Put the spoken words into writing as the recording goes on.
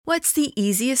What's the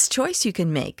easiest choice you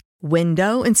can make?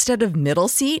 Window instead of middle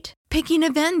seat? Picking a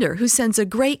vendor who sends a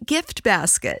great gift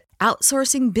basket?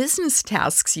 Outsourcing business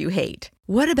tasks you hate?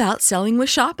 What about selling with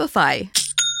Shopify?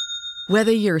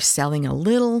 Whether you're selling a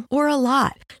little or a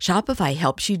lot, Shopify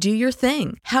helps you do your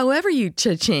thing, however you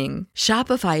cha-ching.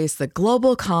 Shopify is the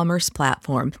global commerce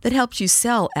platform that helps you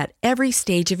sell at every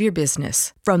stage of your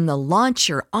business. From the launch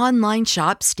your online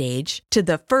shop stage to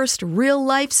the first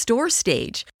real-life store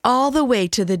stage, all the way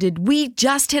to the did we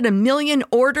just hit a million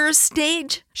orders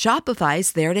stage.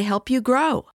 Shopify's there to help you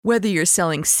grow. Whether you're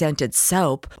selling scented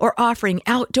soap or offering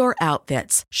outdoor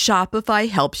outfits, Shopify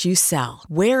helps you sell.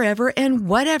 Wherever and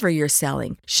whatever you're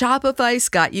selling, Shopify's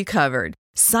got you covered.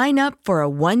 Sign up for a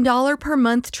 $1 per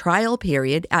month trial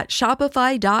period at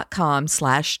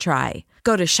shopify.com/try.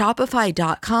 Go to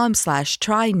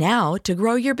shopify.com/try now to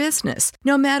grow your business,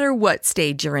 no matter what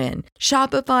stage you're in.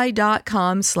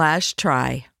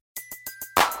 Shopify.com/try.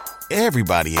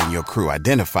 Everybody in your crew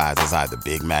identifies as either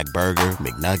Big Mac Burger,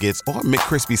 McNuggets, or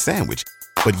McCrispy Sandwich.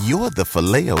 But you're the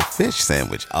Filet-O-Fish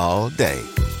Sandwich all day.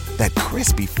 That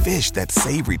crispy fish, that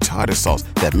savory tartar sauce,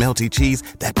 that melty cheese,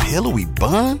 that pillowy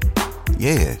bun.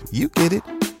 Yeah, you get it.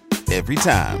 Every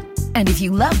time. And if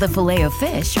you love the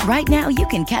Filet-O-Fish, right now you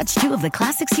can catch two of the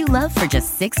classics you love for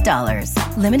just $6.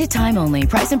 Limited time only.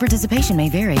 Price and participation may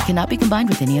vary. Cannot be combined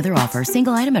with any other offer.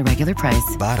 Single item at regular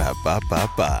price.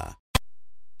 Ba-da-ba-ba-ba.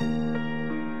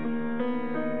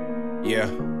 Yeah.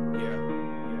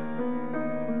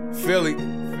 Philly.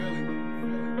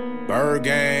 Bird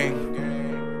Gang.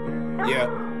 Yeah.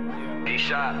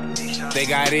 They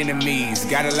got enemies,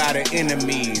 got a lot of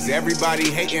enemies.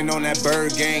 Everybody hating on that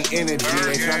Bird Gang energy.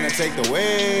 They trying to take the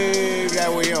wave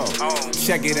that we on.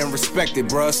 Check it and respect it,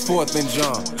 bruh. It's 4th and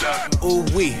John. Ooh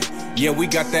wee, yeah, we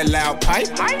got that loud pipe.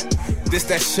 This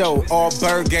that show, all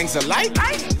Bird Gangs alike.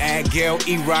 Add Gail,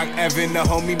 E-Rock, Evan, the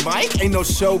homie Mike. Ain't no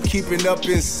show keeping up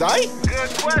in sight.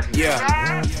 Good question.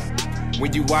 Yeah.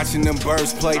 When you watching them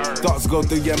birds play, thoughts go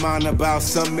through your mind about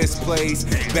some misplays.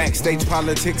 Backstage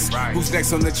politics, who's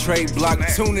next on the trade block?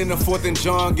 Tune in to 4th and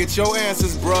John, get your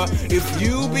answers, bruh. If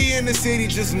you be in the city,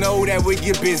 just know that we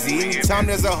get busy. Anytime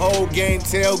there's a whole game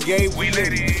tailgate, we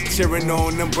lit. Cheering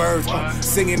on them birds,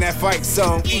 singing that fight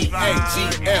song.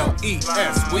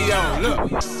 E-A-G-L-E-S, we on,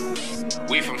 look.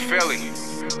 We from Philly.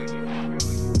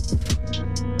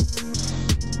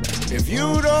 If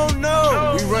you don't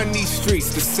know, we run these streets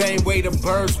the same way the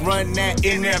birds run that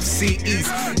NFC East.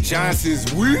 Giants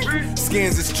is weak,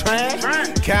 Skins is trash.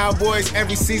 Cowboys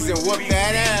every season whoop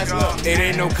that ass. Look, it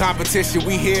ain't no competition.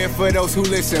 We here for those who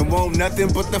listen. Want nothing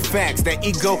but the facts. That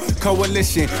ego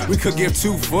coalition. We could give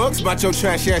two fucks about your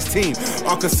trash ass team.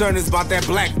 Our concern is about that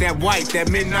black, that white, that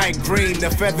midnight green.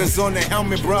 The feathers on the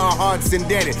helmet, bruh, our hearts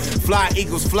indebted. Fly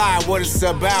Eagles fly, what it's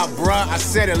about, bruh. I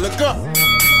said it, look up.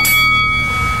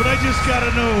 But I just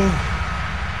gotta know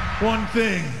one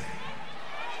thing.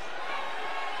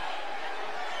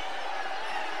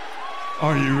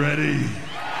 Are you ready?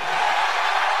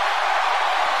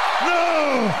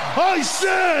 No! I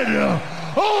said,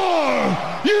 are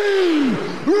you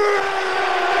ready?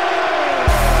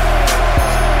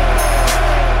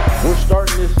 We're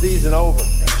starting this season over.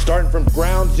 Starting from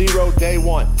ground zero, day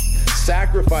one.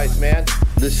 Sacrifice, man.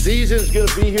 The season's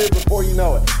gonna be here before you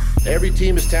know it. Every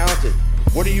team is talented.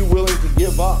 What are you willing to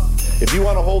give up? If you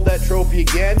want to hold that trophy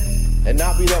again and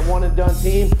not be that one and done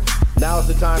team, now's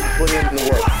the time to put in the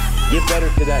work. Get better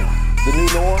today. The new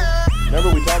norm, remember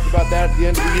we talked about that at the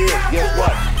end of the year. Guess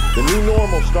what? The new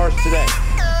normal starts today.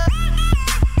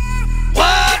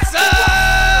 What's up,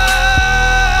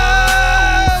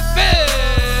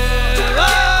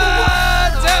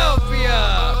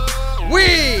 Philadelphia?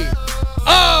 We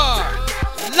are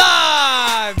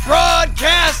live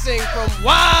broadcasting from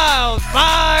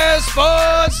Wildfire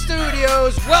Sports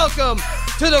Studios. Welcome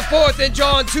to the 4th and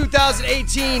John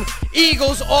 2018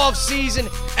 Eagles Offseason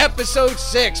Episode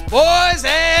 6. Boys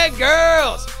and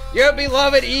girls, your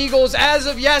beloved Eagles, as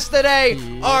of yesterday,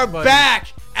 are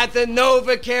back at the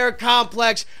NovaCare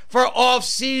Complex for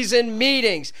off-season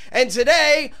meetings. And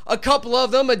today, a couple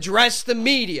of them addressed the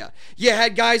media. You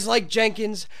had guys like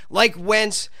Jenkins, like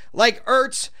Wentz, like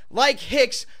Ertz, like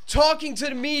Hicks, talking to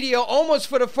the media almost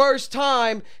for the first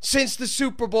time since the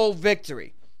Super Bowl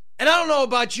victory. And I don't know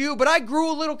about you, but I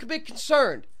grew a little bit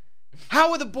concerned.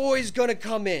 How are the boys going to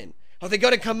come in? Are they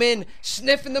going to come in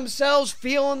sniffing themselves,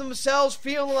 feeling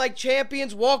like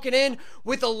champions, walking in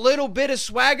with a little bit of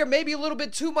swagger, maybe a little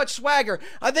bit too much swagger?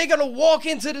 Are they going to walk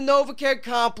into the NovaCare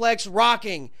Complex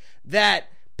rocking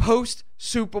that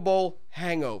post-Super Bowl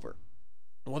hangover?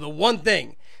 Well, the one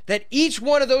thing that each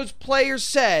one of those players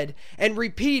said and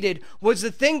repeated was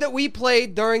the thing that we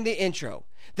played during the intro.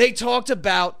 They talked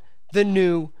about the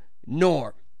new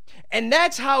norm. And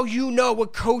that's how you know a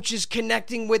coach is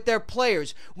connecting with their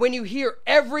players, when you hear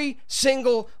every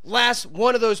single last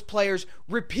one of those players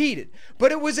repeated.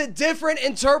 But it was a different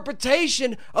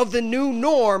interpretation of the new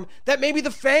norm that maybe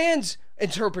the fans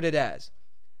interpreted as.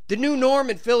 The new norm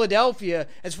in Philadelphia,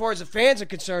 as far as the fans are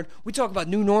concerned, we talk about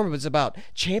new norm, it's about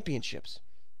championships.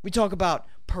 We talk about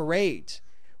parades.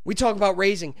 We talk about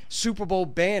raising Super Bowl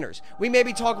banners. We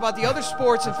maybe talk about the other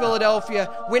sports in Philadelphia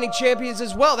winning champions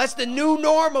as well. That's the new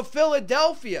norm of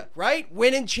Philadelphia, right?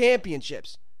 Winning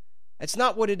championships. That's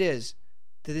not what it is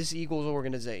to this Eagles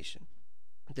organization.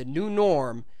 The new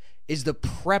norm is the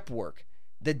prep work,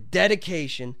 the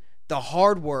dedication, the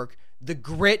hard work, the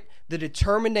grit, the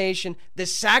determination, the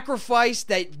sacrifice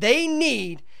that they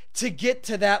need to get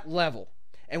to that level.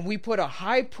 And we put a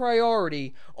high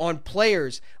priority on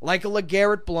players like a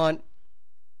LeGarrette Blount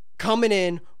coming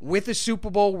in with a Super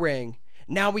Bowl ring.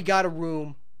 Now we got a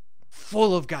room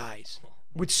full of guys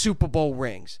with Super Bowl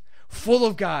rings, full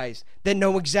of guys that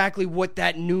know exactly what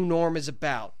that new norm is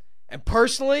about. And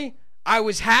personally, I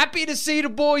was happy to see the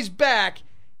boys back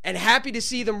and happy to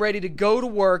see them ready to go to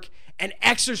work and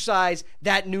exercise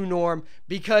that new norm,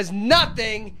 because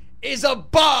nothing is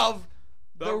above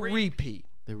the repeat.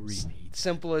 The repeat.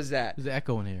 Simple as that. There's an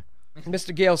echo in here.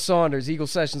 Mr. Gail Saunders, Eagle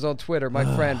Sessions on Twitter, my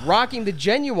friend, rocking the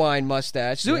genuine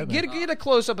mustache. Yeah, get a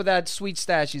close-up of that sweet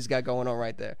stash he's got going on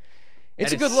right there.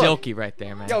 It's that a good is look. Silky right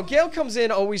there, man. Yo, Gail comes in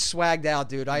always swagged out,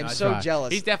 dude. I am so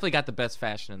jealous. He's definitely got the best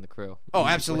fashion in the crew. Oh,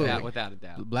 absolutely. Without a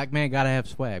doubt. Black man gotta have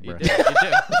swag, bro.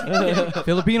 You do.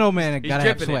 Filipino man gotta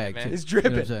have swag. Man. He's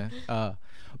dripping. You know what I'm saying?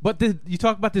 But you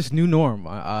talk about this new norm.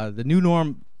 The new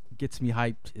norm gets me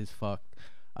hyped as fuck.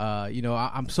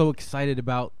 I'm so excited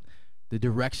about the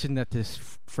direction that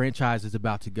this franchise is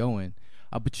about to go in.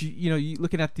 But you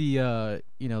looking at the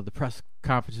the press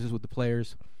conferences with the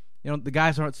players, the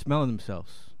guys aren't smelling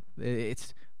themselves.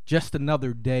 It's just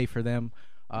another day for them.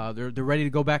 They're ready to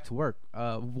go back to work.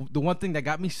 The one thing that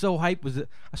got me so hyped was that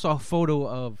I saw a photo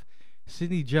of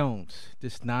Sidney Jones,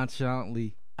 just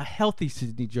nonchalantly, a healthy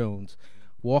Sidney Jones,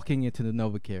 walking into the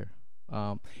NovaCare.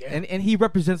 And he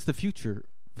represents the future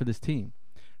for this team.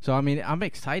 So, I mean, I'm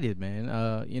excited, man.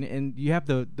 And you have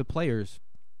the players.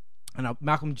 And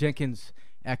Malcolm Jenkins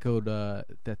echoed that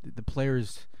the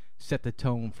players set the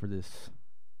tone for this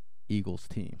Eagles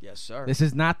team. Yes, sir. This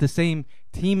is not the same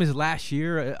team as last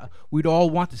year. We'd all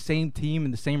want the same team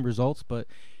and the same results, but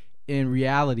in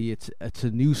reality, it's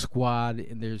a new squad,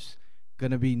 and there's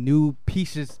going to be new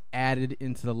pieces added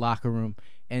into the locker room.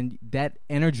 And that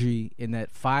energy and that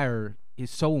fire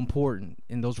is so important,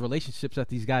 and those relationships that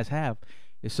these guys have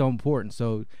is so important.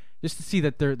 So just to see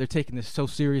that they're taking this so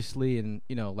seriously, and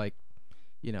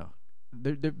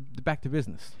they're back to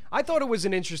business. I thought it was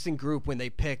an interesting group when they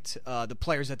picked the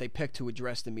players that they picked to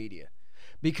address the media,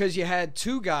 because you had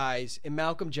two guys in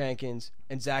Malcolm Jenkins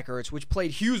and Zach Ertz, which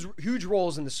played huge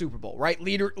roles in the Super Bowl, right?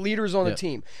 Leaders on the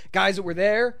team, guys that were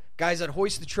there, guys that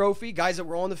hoist the trophy, guys that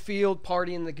were on the field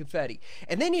partying the confetti.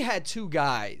 And then you had two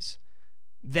guys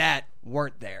that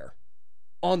weren't there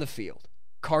on the field,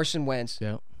 Carson Wentz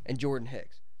and Jordan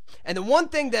Hicks. And the one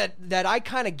thing that I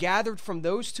kind of gathered from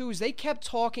those two is they kept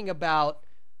talking about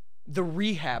the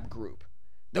rehab group,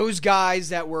 those guys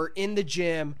that were in the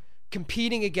gym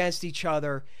competing against each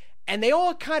other, and they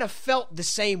all kind of felt the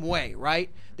same way,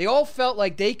 right? They all felt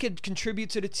like they could contribute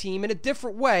to the team in a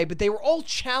different way, but they were all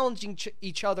challenging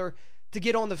each other to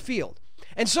get on the field.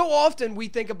 And so often we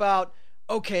think about,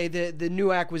 okay, the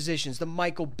new acquisitions, the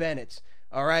Michael Bennett's,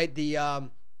 all right, the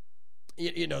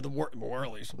the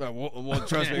Worleys.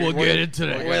 Trust me, we'll get into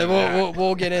that.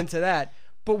 We'll get into that.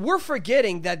 But we're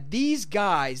forgetting that these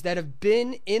guys that have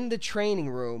been in the training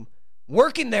room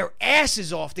working their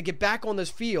asses off to get back on this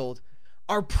field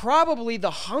are probably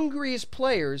the hungriest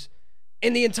players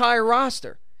in the entire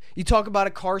roster. You talk about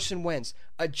a Carson Wentz,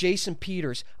 a Jason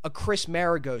Peters, a Chris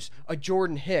Maragos, a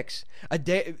Jordan Hicks, a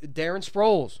Darren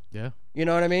Sproles. Yeah. You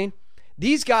know what I mean?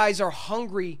 These guys are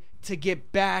hungry to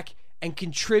get back and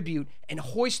contribute and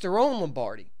hoist their own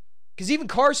Lombardi. Because even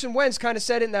Carson Wentz kind of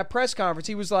said it in that press conference.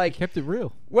 He was like... He kept it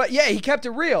real. Well, yeah, he kept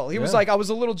it real. He was like, I was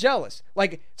a little jealous.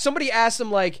 Like, somebody asked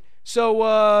him, like,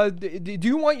 so do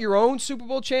you want your own Super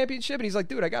Bowl championship? And he's like,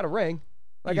 dude, I got a ring.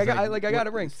 I got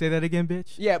a ring. Say that again,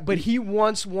 bitch. Yeah, but he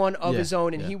wants one of his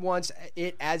own, and he wants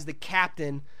it as the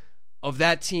captain of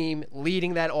that team,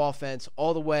 leading that offense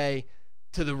all the way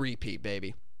to the repeat,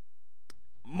 baby.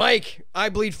 Mike, I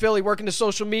Bleed Philly, working the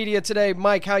social media today.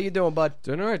 Mike, how you doing, bud?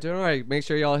 Doing all right. Make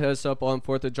sure y'all hit us up on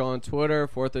 4th of John on Twitter,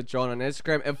 4th of John on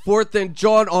Instagram, and 4th and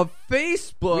John on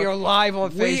Facebook. We are live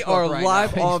on Facebook. We are right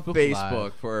live now. on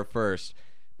Facebook for our first.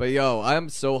 But yo, I'm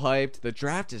so hyped. The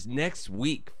draft is next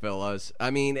week, fellas. I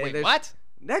mean, Wait, what?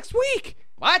 Next week.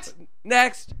 What?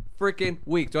 Next freaking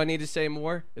week. Do I need to say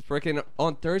more? It's freaking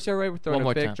on Thursday, right? We're throwing One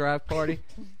more a big time. draft party.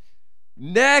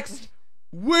 Next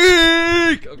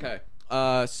week. Okay.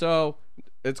 So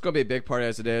it's gonna be a big party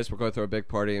as it is. We're going to throw a big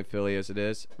party in Philly as it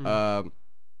is. I'll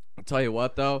tell you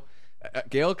what though.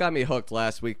 Gail got me hooked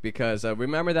last week because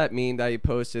remember that meme that he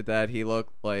posted that he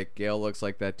looked like Gail looks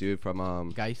like that dude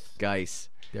from Geis.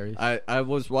 There he is. I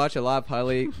was watching a lot of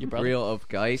highlight reel of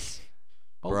Geis.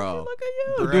 Bro, look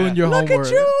at you. Doing your homework. Look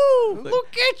at you.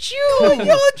 Look at you. Your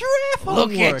draft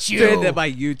Look homework. at you. Straight to my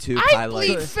YouTube I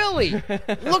highlights. bleed Philly.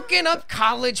 Looking up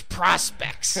college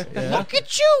prospects. Look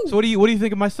at you. So what do you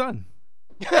think of my son?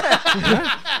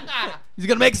 He's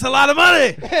gonna make us a lot of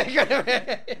money.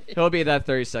 He'll be that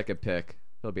 30-second pick.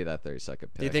 Do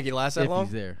you think he lasts that If long?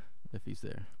 he's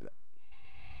there.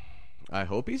 I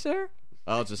hope he's there.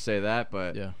 I'll just say that,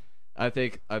 but Yeah. I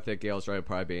think Gail's right.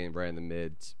 Probably being right in the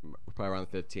mids, probably around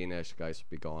the 15ish. Guys will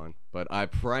be gone. But I'm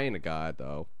praying to God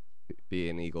though, be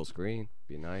an Eagles green,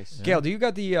 be nice. Gail, do you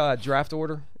got the draft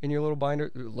order in your little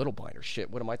binder? Shit,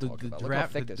 what am I The talking about? Look how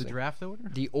thick draft, this the thing. draft order.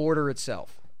 The order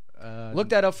itself. Look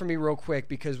that up for me real quick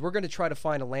because we're going to try to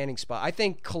find a landing spot. I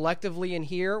think collectively in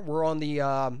here we're on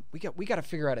the we got to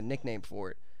figure out a nickname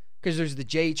for it because there's the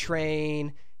J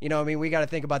train. You know, what I mean, we got to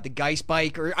think about the Geist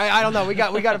bike or I don't know. We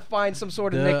got to find some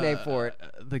sort of nickname for it.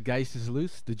 The Geist is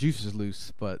loose. The juice is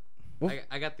loose, but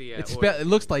I got the. it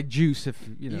looks like juice. If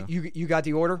you know. You got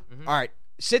the order. All right,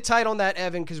 sit tight on that,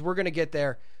 Evan, because we're going to get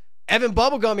there. Evan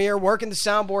Bubblegum here, working the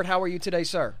soundboard. How are you today,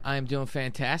 sir? I'm doing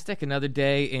fantastic. Another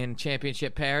day in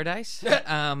championship paradise.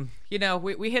 You know,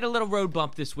 we hit a little road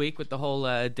bump this week with the whole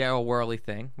Daryl Worley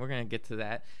thing. We're gonna get to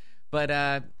that,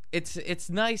 but it's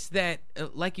nice that,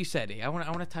 like you said, I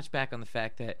want to touch back on the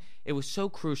fact that it was so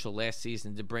crucial last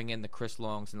season to bring in the Chris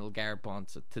Longs and the LeGarrette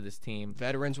Bunts to this team.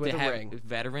 Veterans with a ring.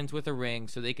 Veterans with a ring,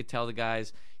 so they could tell the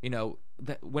guys, you know,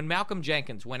 that when Malcolm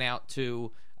Jenkins went out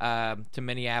to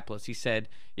Minneapolis, he said,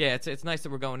 "Yeah, it's nice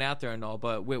that we're going out there and all,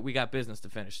 but we got business to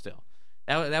finish still."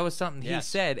 That was something he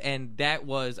said, and that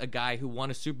was a guy who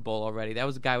won a Super Bowl already. That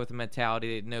was a guy with a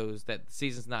mentality that knows that the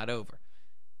season's not over,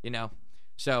 you know.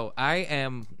 So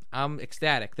I'm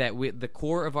ecstatic that the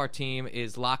core of our team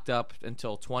is locked up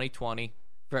until 2020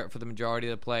 for the majority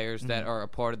of the players that are a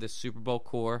part of this Super Bowl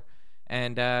core.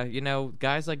 And, you know,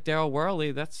 guys like Daryl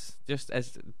Worley, that's just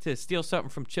to steal something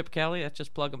from Chip Kelly, that's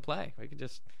just plug and play. We could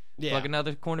just plug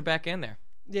another cornerback in there.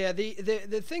 Yeah,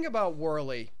 the thing about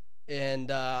Worley, and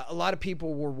a lot of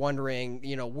people were wondering,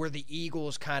 you know, were the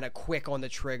Eagles kind of quick on the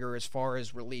trigger as far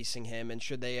as releasing him, and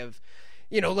should they have,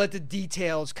 you know, let the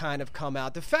details kind of come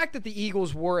out. The fact that the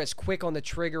Eagles were as quick on the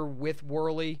trigger with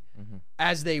Worley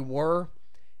as they were,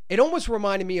 it almost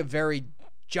reminded me of very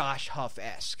Josh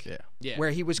Huff-esque. Yeah.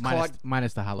 Where he was minus, caught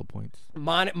minus the hollow points.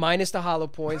 Minus the hollow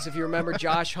points. If you remember,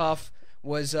 Josh Huff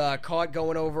was caught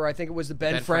going over, I think it was the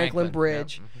Ben Franklin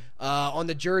Bridge, on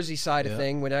the Jersey side of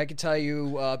thing. When I can tell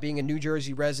you, being a New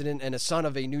Jersey resident and a son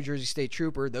of a New Jersey State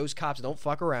Trooper, those cops don't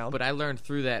fuck around. But I learned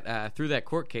through that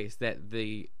court case that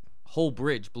the whole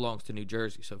bridge belongs to New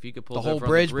Jersey. So if you could pull the whole over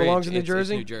bridge on the belongs to New it's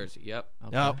Jersey? New Jersey, yep.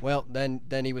 Okay. No, well, then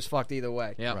he was fucked either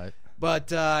way. Yep. Right.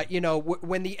 But, you know,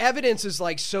 when the evidence is,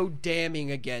 like, so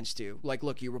damning against you, like,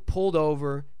 look, you were pulled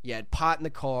over, you had pot in the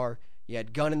car, you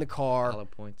had gun in the car,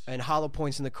 hollow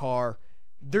points in the car,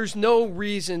 there's no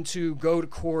reason to go to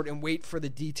court and wait for the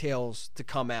details to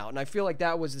come out. And I feel like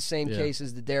that was the same case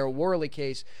as the Daryl Worley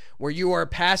case, where you are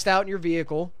passed out in your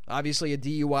vehicle, obviously a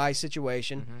DUI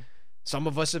situation. Some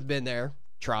of us have been there.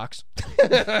 Trox.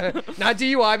 Not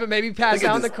DUI, but maybe passed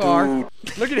out in the car.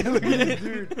 Look at it,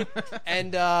 dude.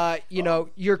 And, you know,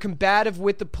 you're combative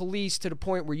with the police to the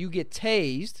point where you get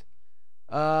tased.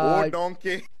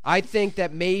 Donkey. I think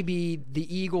that maybe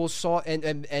the Eagles saw,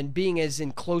 and being as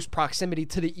in close proximity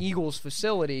to the Eagles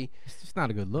facility. It's just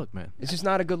not a good look, man. It's just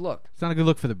not a good look. It's not a good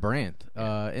look for the brand.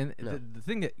 And the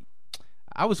thing that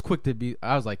I was quick to be,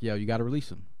 I was like, yo, you got to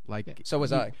release him. Like, so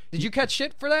was I. Did you catch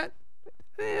shit for that?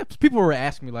 People were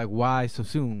asking me like, why so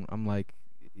soon? I'm like,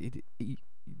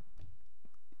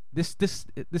 this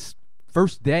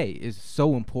first day is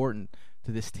so important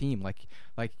to this team. Like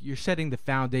you're setting the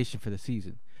foundation for the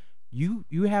season.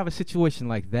 You have a situation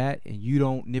like that and you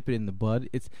don't nip it in the bud.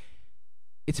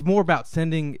 It's more about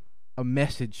sending a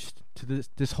message to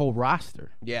this whole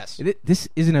roster. Yes. This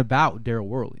isn't about Daryl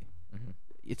Worley.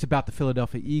 It's about the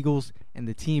Philadelphia Eagles and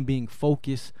the team being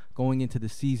focused going into the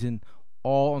season,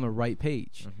 all on the right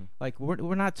page. Like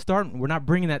we're not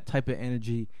bringing that type of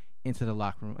energy into the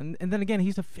locker room. And then again,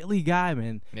 he's a Philly guy,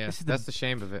 man. Yeah, this is that's the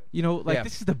shame of it. You know, like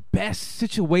this is the best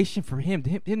situation for him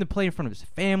to play in front of his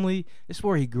family. This is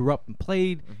where he grew up and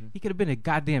played. He could have been a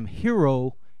goddamn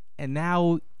hero, and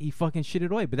now he fucking shit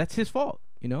it away. But that's his fault,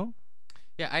 you know.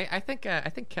 Yeah, I think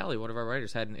Kelly, one of our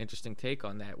writers, had an interesting take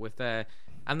on that. With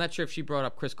I'm not sure if she brought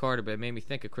up Chris Carter, but it made me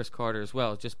think of Chris Carter as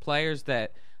well. Just players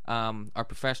that are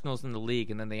professionals in the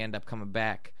league, and then they end up coming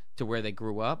back to where they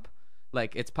grew up.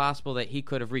 Like, it's possible that he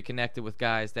could have reconnected with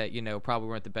guys that, you know, probably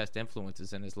weren't the best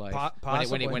influences in his life.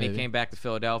 Possibly. When he came back to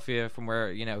Philadelphia from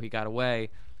where, you know, he got away.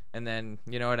 And then,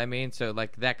 you know what I mean? So,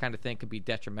 like, that kind of thing could be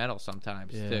detrimental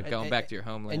sometimes to going back to your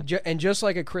homeland. And just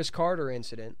like a Chris Carter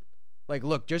incident, like,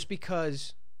 look, just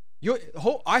because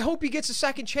I hope he gets a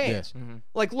second chance. Yeah.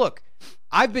 Like, look,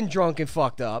 I've been drunk and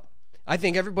fucked up. I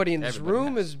think everybody in this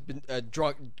room has been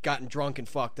gotten drunk and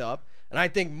fucked up. And I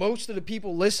think most of the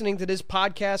people listening to this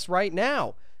podcast right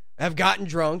now have gotten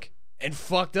drunk and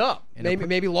fucked up. And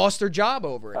maybe lost their job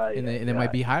over it. And they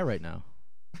might be high right now.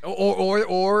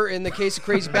 Or in the case of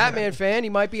Crazy Batman fan, he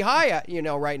might be high, you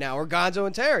know, right now. Or Gonzo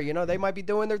and Terry, you know, they might be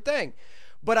doing their thing.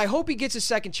 But I hope he gets a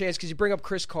second chance, because you bring up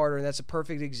Chris Carter, and that's a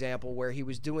perfect example where he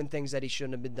was doing things that he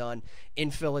shouldn't have been done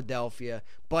in Philadelphia.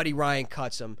 Buddy Ryan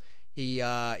cuts him. He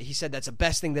said that's the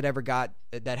best thing that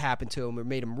happened to him. It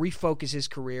made him refocus his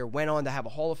career. Went on to have a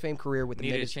Hall of Fame career with the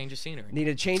Needed a change of scenery.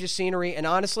 Needed a change of scenery, and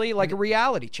honestly, like a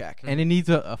reality check. And it needs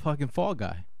a fucking fall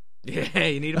guy. Yeah,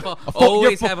 you need a fall.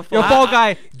 Always have a fall. Your fall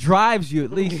guy drives you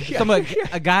at least.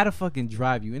 A guy to fucking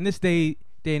drive you in this day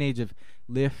and age of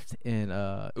Lyft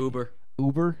and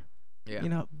Uber. Yeah. You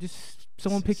know, just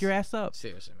someone pick your ass up.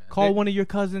 Seriously, man. Call one of your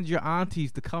cousins, your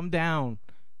aunties to come down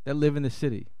that live in the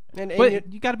city.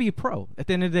 But you got to be a pro. At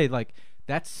the end of the day, like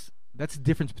that's the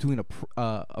difference between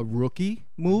a rookie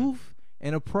move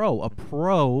and a pro. A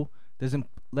pro doesn't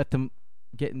let them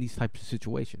get in these types of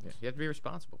situations. Yeah, you have to be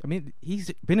responsible. I mean, he's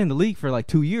been in the league for like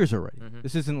 2 years already.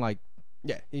 This isn't like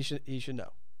he should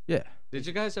know. Yeah. Did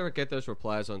you guys ever get those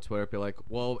replies on Twitter? Be like,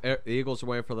 well, the Eagles are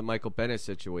waiting for the Michael Bennett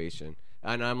situation,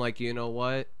 and I'm like, you know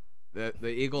what? The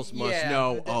Eagles must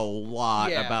know a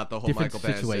lot about the whole different Michael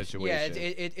Bennett situation. Yeah,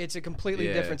 it's a completely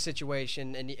different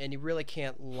situation, and you really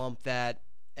can't lump that.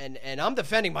 And I'm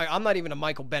defending I'm not even a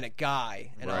Michael Bennett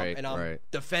guy, and I'm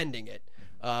defending it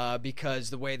because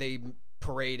the way they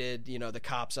paraded, you know, the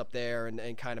cops up there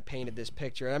and kind of painted this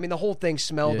picture. I mean, the whole thing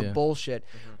smelled of bullshit.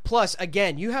 Plus,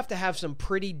 again, you have to have some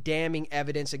pretty damning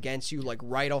evidence against you, like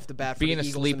right off the bat. Being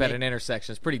asleep at an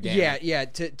intersection is pretty damning. Yeah.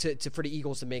 To for the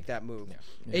Eagles to make that move,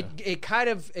 it kind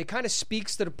of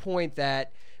speaks to the point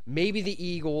that maybe the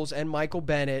Eagles and Michael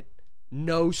Bennett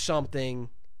know something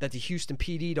that the Houston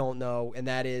PD don't know, and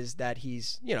that is that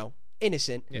he's, you know,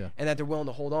 innocent, and that they're willing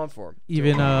to hold on for him.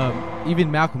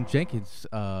 Even Malcolm Jenkins,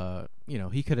 you know,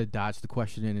 he could have dodged the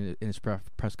question in his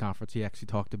press conference. He actually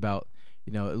talked about,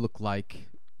 you know, it looked like,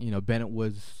 you know, Bennett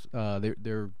was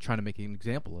they're trying to make an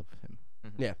example of him.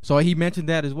 Yeah. So he mentioned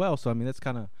that as well. So I mean, that's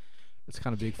kind of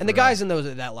big. And the guys in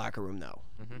that locker room know,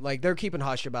 like they're keeping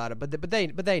hush about it, but they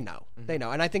know, they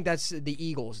know, and I think that's the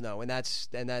Eagles know, and that's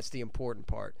the important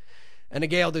part. And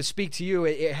Gail, to speak to you,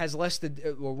 it has less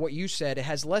to, or what you said, it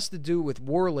has less to do with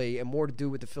Worley and more to do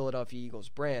with the Philadelphia Eagles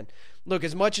brand. Look,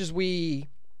 as much as we,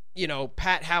 you know,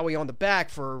 pat Howie on the back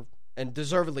for, and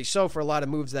deservedly so, for a lot of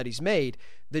moves that he's made,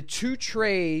 the two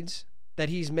trades that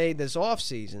he's made this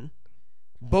offseason,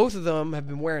 both of them have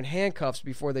been wearing handcuffs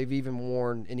before they've even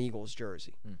worn an Eagles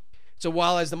jersey. So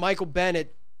while as the Michael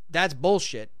Bennett, that's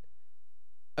bullshit,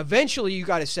 eventually you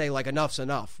got to say, like, enough's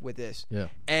enough with this. Yeah.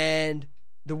 And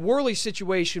the Worley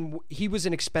situation, he was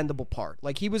an expendable part.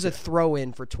 Like, he was a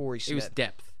throw-in for Torrey Smith. It was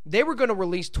depth. They were going to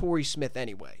release Torrey Smith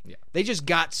anyway. Yeah. They just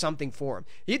got something for him.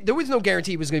 There was no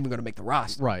guarantee he was even going to make the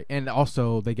roster. Right, and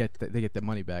also they get the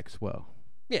money back as well.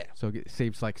 Yeah. So it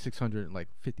saves like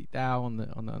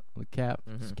 $650,000 on the cap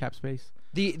cap space.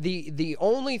 The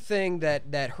only thing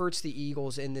that hurts the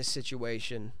Eagles in this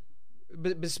situation,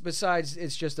 besides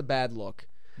it's just a bad look.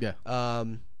 Yeah.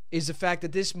 Is the fact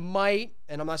that this might,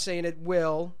 and I'm not saying it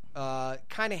will,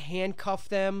 kind of handcuff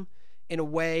them in a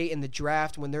way in the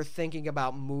draft when they're thinking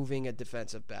about moving a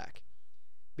defensive back.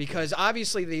 Because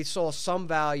obviously they saw some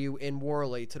value in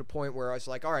Worley to the point where I was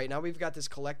like, all right, now we've got this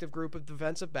collective group of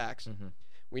defensive backs.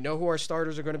 We know who our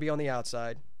starters are going to be on the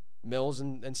outside, Mills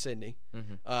and Sidney.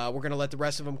 We're going to let the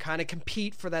rest of them kind of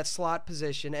compete for that slot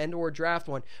position and or draft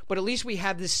one. But at least we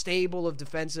have this stable of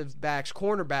defensive backs,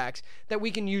 cornerbacks, that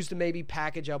we can use to maybe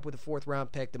package up with a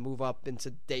fourth-round pick to move up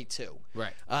into day 2.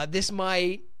 Right. This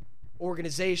might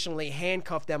organizationally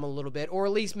handcuff them a little bit, or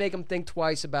at least make them think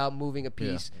twice about moving a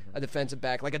piece, a defensive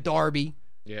back, like a Darby,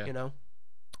 you know?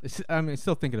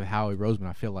 still thinking of Howie Roseman.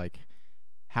 I feel like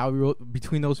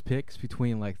between those picks,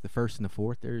 between like the first and the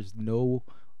fourth, there's no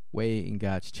way in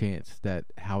God's chance that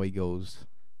Howie goes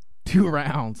 2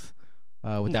 rounds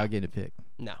without getting a pick.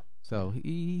 No. So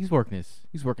he's working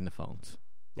the phones.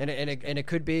 And it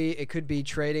could be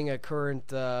trading a current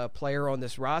player on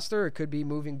this roster. It could be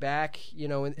moving back,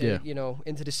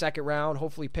 into the second round,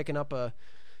 hopefully picking up an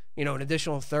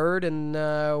additional third,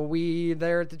 and we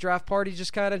there at the draft party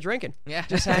just kind of drinking,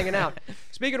 just hanging out.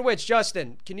 Speaking of which,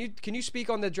 Justin, can you speak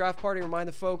on the draft party? Remind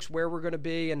the folks where we're going to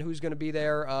be and who's going to be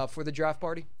there for the draft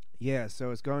party. Yeah, so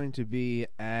it's going to be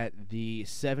at the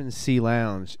 7C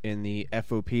Lounge in the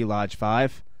FOP Lodge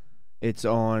 5. It's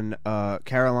on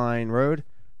Caroline Road,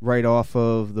 right off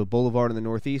of the Boulevard in the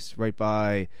Northeast, right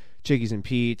by Chickies and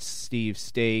Pete's, Steve's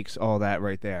Steaks, all that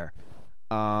right there.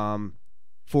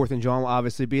 Fourth and John will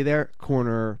obviously be there.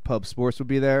 Corner Pub Sports will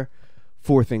be there.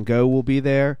 Fourth and Go will be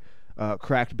there.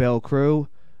 Cracked Bell Crew,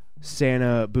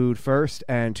 Santa Booed First,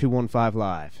 and 215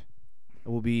 Live.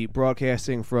 We'll be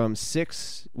broadcasting from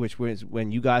 6, which is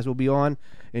when you guys will be on,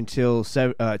 until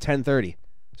 10:30.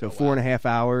 So 4.5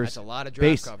 hours. That's a lot of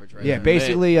draft coverage, right? Yeah,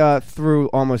 basically through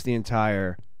almost the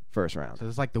entire first round. So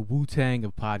it's like the Wu-Tang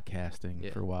of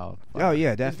podcasting for a while. Oh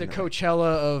yeah, definitely. The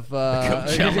Coachella of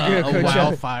Coachella.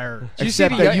 Wildfire.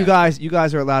 Except that you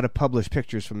guys are allowed to publish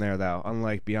pictures from there, though,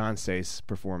 unlike Beyonce's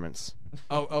performance.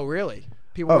 Oh really?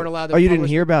 People weren't allowed to. Oh, you didn't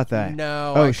hear about that?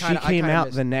 No. Oh, she came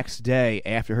out the next day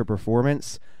after her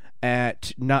performance and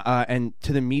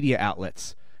to the media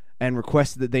outlets and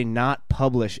requested that they not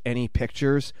publish any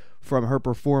pictures from her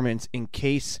performance in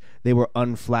case they were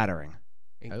unflattering.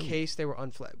 In case they were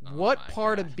unflattering. What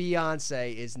part of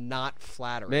Beyonce is not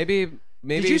flattering? Maybe.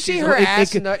 Did you see her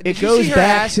ass? Did you see her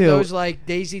ass in those like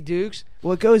Daisy Dukes?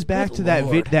 Well, it goes back to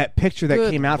that picture that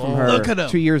came out from her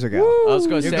 2 years ago. I was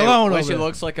going to say when she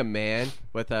looks like a man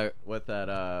with that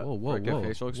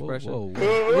facial expression.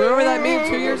 Remember that meme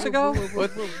 2 years ago?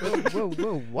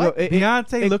 What?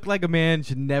 Beyonce looked like a man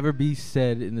should never be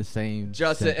said in the same.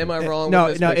 Justin, am I wrong? No,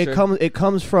 with this picture? it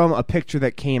comes from a picture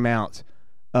that came out,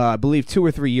 I believe 2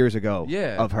 or 3 years ago.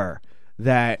 Of her.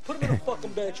 That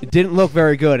didn't look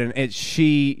very good, and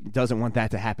she doesn't want that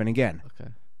to happen again.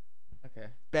 Okay.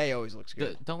 Bay always looks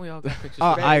good. Don't we all got pictures?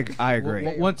 I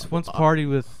agree. Once Party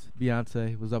with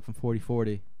Beyonce was up from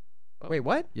 40-40. Wait,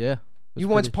 what? Yeah. You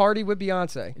once Party with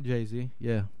Beyonce? Jay-Z,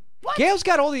 yeah. What? Gail's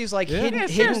got all these like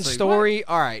hidden story.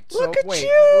 All right, look at wait.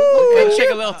 you. Take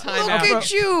a little time out. Look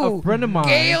at you. A friend of mine.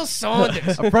 Gail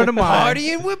Saunders. A friend of mine.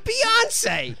 Partying with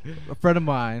Beyonce. A friend of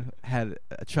mine had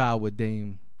a child with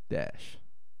Dame Dash.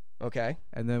 Okay.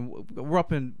 And then we're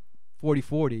up in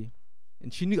 40-40,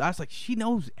 and she knew. I was like, she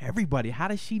knows everybody. How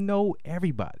does she know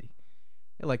everybody?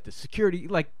 And like the security,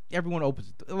 like everyone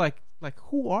opens. Like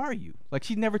who are you? Like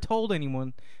she never told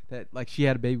anyone that like she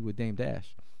had a baby with Dame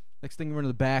Dash. Next thing we're in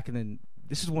the back, and then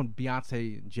this is when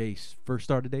Beyonce and Jay first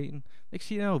started dating. Like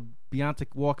Beyonce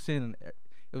walks in, and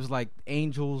it was like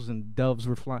angels and doves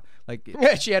were flying. Like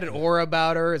she had an aura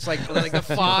about her. It's like the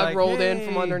fog rolled in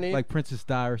from underneath, like Princess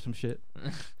Di or some shit.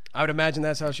 I would imagine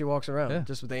that's how she walks around,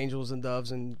 just with angels and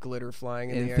doves and glitter flying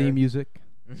in the air. And theme music.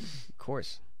 Of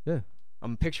course. Yeah.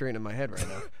 I'm picturing it in my head right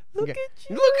now. Look at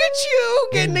you. Look at you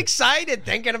getting excited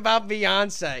thinking about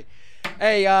Beyonce.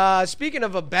 Hey, speaking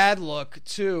of a bad look,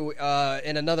 too,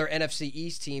 in another NFC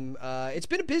East team, it's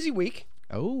been a busy week.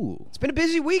 Oh. It's been a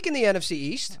busy week in the NFC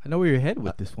East. I know where you're headed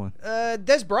with this one.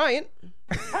 Des Bryant.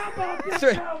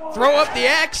 Throw up the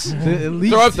X.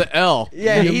 Throw up the L.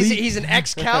 Yeah, he's an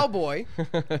ex-Cowboy.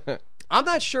 I'm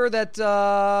not sure that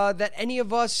that any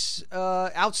of us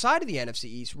outside of the NFC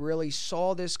East really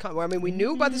saw this come. I mean, we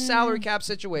knew about the salary cap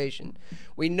situation.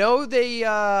 We know they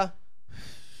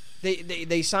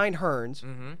signed Hearns,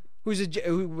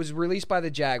 who was released by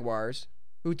the Jaguars,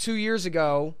 who 2 years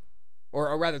ago,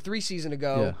 or rather 3 seasons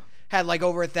ago, had like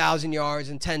over 1,000 yards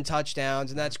and 10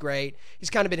 touchdowns, and that's great. He's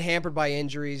kind of been hampered by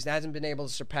injuries, hasn't been able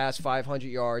to surpass 500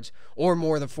 yards or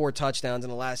more than 4 touchdowns in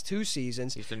the last 2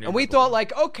 seasons. And we thought,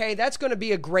 like, okay, that's going to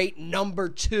be a great number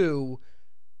 2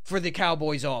 for the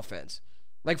Cowboys offense.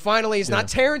 Like, finally, it's not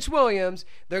Terrence Williams.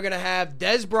 They're going to have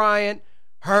Des Bryant,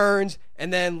 Hearns,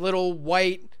 and then little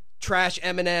white trash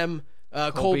Eminem,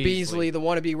 Cole Beasley, the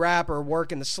wannabe rapper,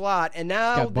 working the slot. And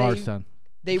now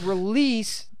they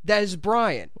release Des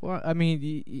Bryant. Well, I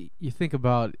mean, you think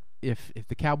about if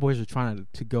the Cowboys are trying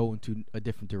to go into a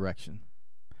different direction,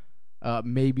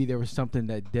 maybe there was something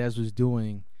that Des was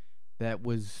doing that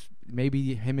was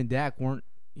maybe him and Dak weren't,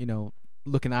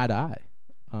 looking eye to eye.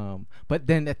 But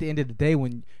then at the end of the day,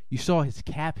 when you saw his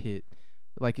cap hit,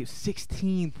 like it's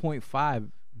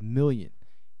 $16.5 million,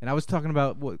 And I was talking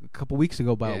about a couple weeks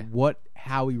ago about what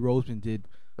Howie Roseman did.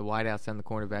 The wideouts and the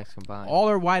cornerbacks combined. All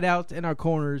our wideouts and our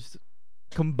corners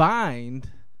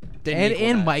combined,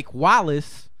 and Mike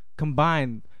Wallace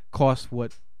combined cost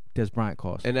what Des Bryant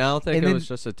cost. And I don't think it was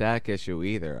just a Dak issue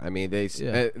either. I mean,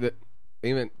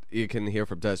 even you can hear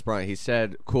from Des Bryant. He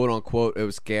said, "quote unquote," it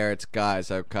was Garrett's guys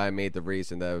that kind of made the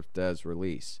reason that Des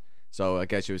released. So I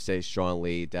guess you would say Sean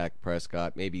Lee, Dak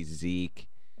Prescott, maybe Zeke.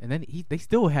 And then they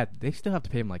still have to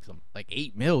pay him like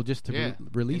 $8 million just to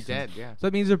release him. So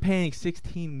that means they're paying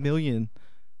 $16 million.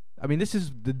 I mean, this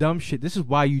is the dumb shit. This is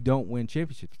why you don't win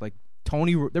championships. Like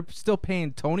they're still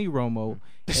paying Tony Romo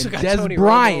and Des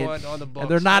Bryant, on the books.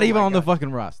 and they're not even on the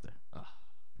fucking roster.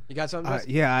 You got something?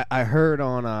 Yeah, I heard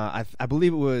on I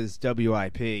believe it was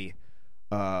WIP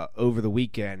over the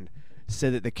weekend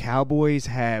said that the Cowboys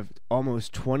have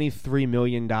almost $23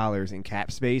 million in cap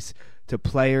space to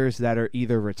players that are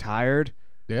either retired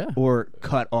or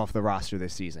cut off the roster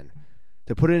this season.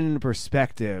 To put it into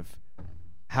perspective,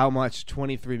 how much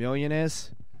 $23 million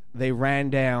is, they ran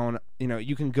down,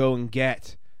 you can go and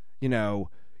get,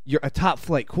 you're a top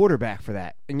flight quarterback for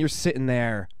that, and you're sitting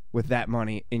there with that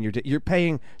money in you're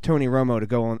paying Tony Romo to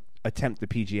go on attempt the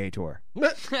PGA Tour.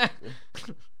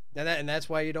 And that's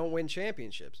why you don't win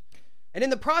championships. And in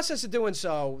the process of doing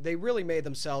so, they really made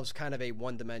themselves kind of a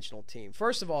one-dimensional team.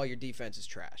 First of all, your defense is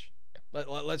trash.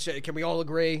 Can we all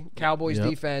agree? Cowboys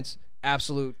defense,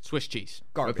 absolute Swiss cheese.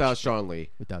 Garbage. Without Sean Lee.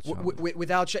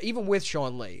 Even with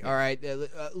Sean Lee, all right?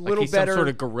 A little he's better. Some sort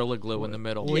of gorilla glue in the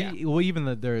middle. Well, even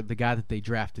the guy that they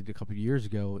drafted a couple of years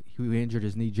ago, who injured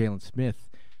his knee, Jalen Smith,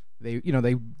 they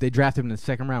drafted him in the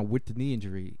second round with the knee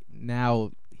injury.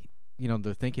 Now,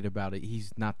 they're thinking about it.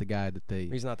 He's not the guy that they.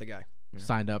 He's not the guy.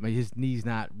 Signed up. I mean, his knee's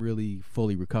not really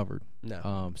fully recovered.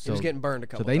 No. He was getting burned a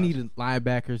couple times. So they times. need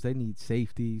linebackers. They need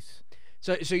safeties.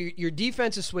 So your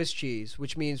defense is Swiss cheese,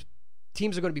 which means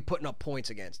teams are going to be putting up points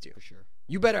against you. For sure.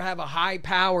 You better have a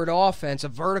high-powered offense, a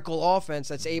vertical offense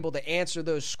that's able to answer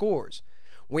those scores.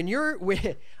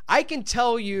 I can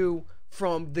tell you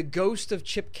from the ghost of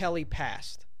Chip Kelly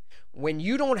past, when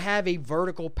you don't have a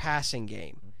vertical passing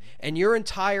game and your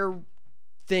entire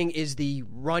thing is the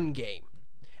run game,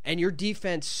 and your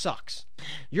defense sucks,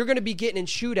 you're going to be getting in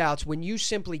shootouts when you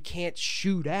simply can't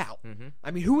shoot out. I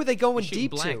mean, who are they going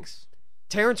deep blanks. to?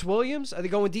 Terrence Williams? Are they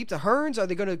going deep to Hearns? Are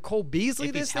they going to Cole Beasley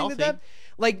If this he's thing to healthy. death?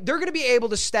 Like, they're going to be able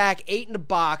to stack 8 in the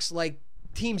box like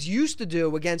teams used to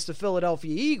do against the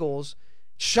Philadelphia Eagles,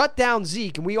 shut down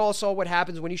Zeke, and we all saw what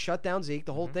happens when you shut down Zeke.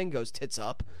 The whole thing goes tits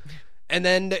up. And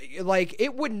then, like,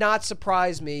 it would not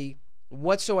surprise me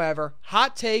whatsoever.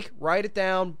 Hot take, write it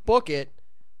down, book it.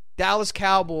 Dallas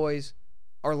Cowboys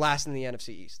are last in the NFC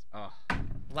East.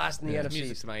 Last in the NFC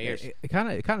music East. to my ears. It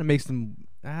kind of makes them.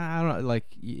 I don't know. Like,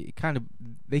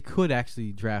 they could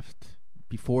actually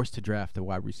be forced to draft a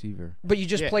wide receiver. But you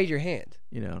just played your hand.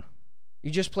 You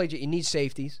just played you need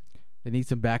safeties. They need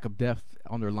some backup depth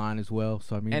on their line as well.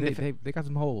 So I mean, And they got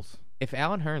some holes. If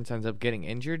Allen Hurns ends up getting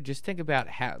injured, just think about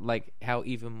how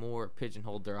even more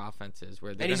pigeonholed their offense is.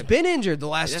 And he's been injured the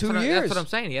last 2 years. That's what I'm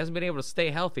saying. He hasn't been able to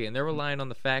stay healthy, and they're relying on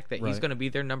the fact that he's going to be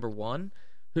their number one.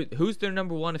 Who's their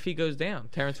number one if he goes down?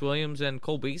 Terrence Williams and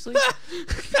Cole Beasley?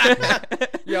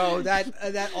 Yo,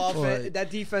 that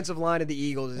defensive line of the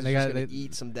Eagles is just going to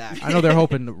eat some Dak. I know they're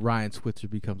hoping that Ryan Switzer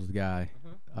becomes the guy,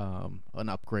 an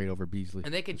upgrade over Beasley.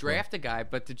 And they could draft a guy,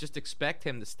 but to just expect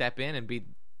him to step in and be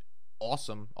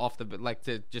awesome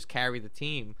to just carry the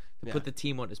team, to put the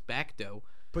team on his back, though.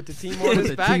 Put the team on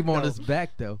his back. On his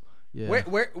back, though. Yeah.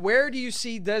 Where do you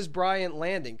see Des Bryant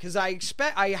landing? Because I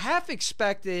half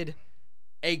expected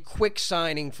a quick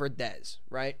signing for Des,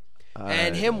 right?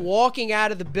 And him walking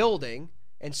out of the building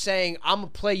and saying, I'm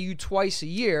going to play you twice a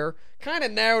year, kind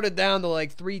of narrowed it down to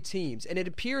like 3 teams. And it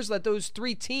appears that those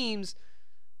 3 teams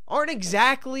aren't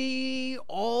exactly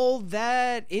all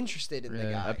that interested in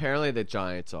the guy. Apparently the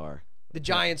Giants are. The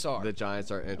Giants are. The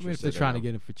Giants are interested. I mean, if they're trying to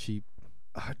get him for cheap.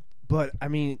 But, I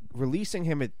mean, releasing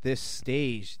him at this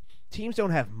stage, teams don't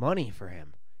have money for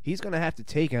him. He's going to have to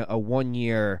take a 1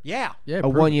 year, a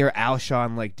 1 year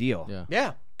Alshon-like deal.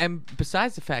 Yeah. And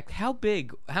besides the fact, how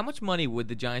much money would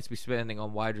the Giants be spending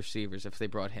on wide receivers if they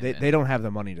brought him in? They don't have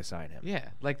the money to sign him. Yeah,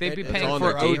 like they'd be It's paying on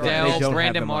for their team. They Odell, don't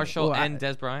Brandon have the money. Marshall, and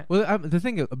Des Bryant. Well, the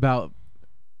thing about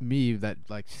me that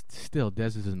like still Des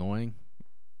is annoying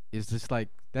is just like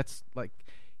that's like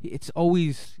it's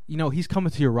always he's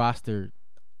coming to your roster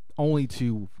only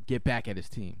to get back at his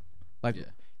team. Like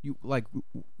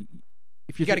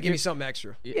if You got to give me something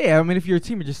extra. Yeah, I mean, if you're a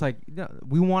team, you're just like,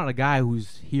 we want a guy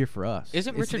who's here for us.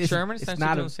 Isn't Richard Sherman essentially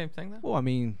doing the same thing, though? Well, I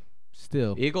mean,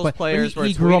 still. Eagles players were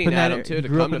he grew up in tweeting that at him, too, He to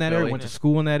grew up come in to that area, Philly. went to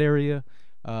school in that area.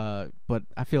 But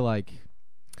I feel like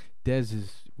Dez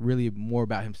is really more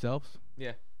about himself.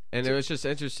 Yeah. And it was just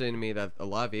interesting to me that a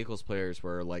lot of Eagles players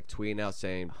were like tweeting out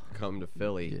saying, "Come to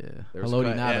Philly." Yeah. There was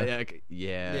Haloti quite- Ngata.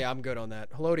 Yeah, I'm good on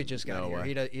that. Haloti just got No here.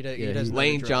 way. He Yeah, doesn't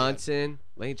Lane have a Johnson.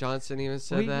 Lane Johnson even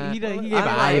said that. He gave an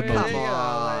I eye don't know, emoji. Come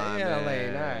on, yeah, man.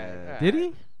 Lane. All right. Did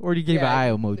he? Or did he give an eye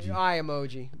emoji? The eye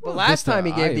emoji. But Well, last just the time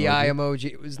he gave eye the eye emoji.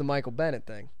 emoji, it was the Michael Bennett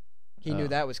thing. He knew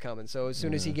that was coming. So as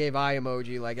soon as he gave eye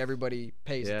emoji, like everybody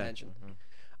pays Yeah. attention.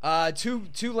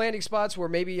 Two landing spots where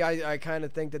maybe I kind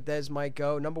of think that Dez might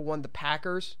go. Number one, the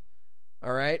Packers.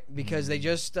 All right, because they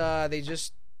just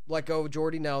let go of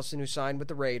Jordy Nelson, who signed with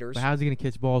the Raiders. But how's he gonna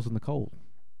catch balls in the cold?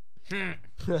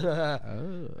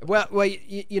 Well,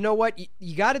 you know what?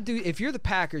 You got to do. If you're the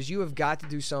Packers, you have got to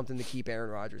do something to keep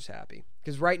Aaron Rodgers happy.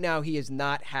 Because right now he is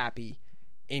not happy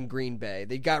in Green Bay.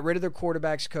 They got rid of their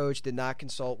quarterbacks coach, did not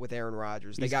consult with Aaron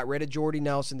Rodgers. They got rid of Jordy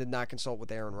Nelson, did not consult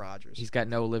with Aaron Rodgers. He's got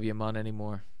no Olivia Munn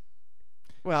anymore.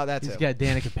 Well, that's He's it. got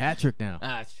Danica Patrick now.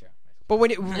 That's true. But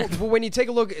when you take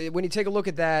a look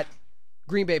at that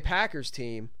Green Bay Packers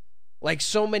team, like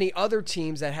so many other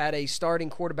teams that had a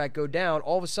starting quarterback go down,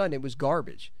 all of a sudden it was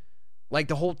garbage. Like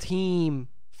the whole team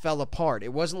fell apart.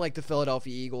 It wasn't like the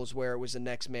Philadelphia Eagles where it was the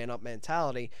next man up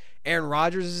mentality. Aaron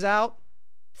Rodgers is out.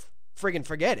 Friggin'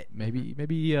 forget it.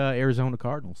 Maybe Arizona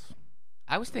Cardinals.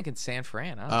 I was thinking San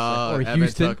Fran, honestly. Or Evan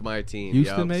Houston. took my team.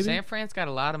 Houston, Yup. maybe. San Fran's got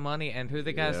a lot of money, and who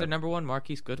they got as Yeah. their number one?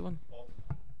 Marquise Goodwin.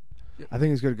 I think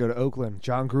he's going to go to Oakland.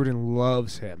 John Gruden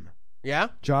loves him. Yeah?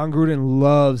 John Gruden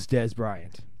loves Dez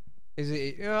Bryant. Is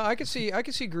it? I could see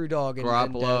Grudog and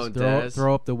Garoppolo and and Dez. Dez.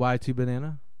 Throw up the Y2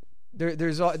 banana.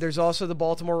 There's also the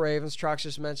Baltimore Ravens. Trox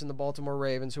just mentioned the Baltimore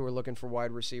Ravens who are looking for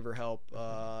wide receiver help.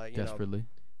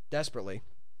 Desperately.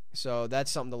 So that's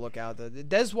something to look out. The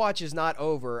Dez watch is not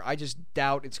over. I just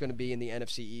doubt it's going to be in the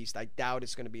NFC East. I doubt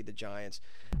it's going to be the Giants.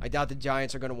 I doubt the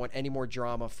Giants are going to want any more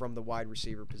drama from the wide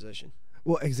receiver position.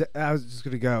 Well, I was just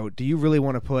going to go. Do you really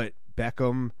want to put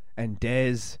Beckham and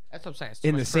Dez That's what I'm saying. It's too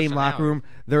in much the same locker personality. room?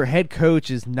 Their head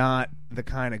coach is not the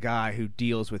kind of guy who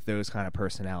deals with those kind of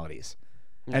personalities.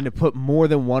 And to put more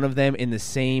than one of them in the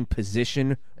same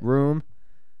position room,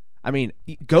 I mean,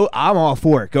 go. I'm all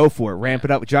for it. Go for it. Ramp it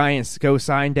up. Giants, go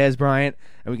sign Dez Bryant,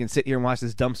 and we can sit here and watch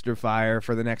this dumpster fire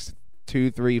for the next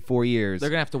 2, 3, 4 years. They're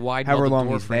gonna have to widen however all the long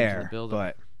door he's frames in the there. building.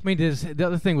 But I mean, the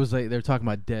other thing was like they were talking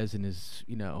about Dez and his,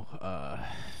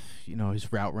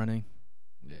 his route running,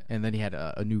 and then he had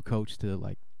a new coach to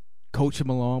like coach him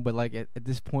along. But like at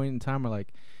this point in time,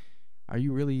 are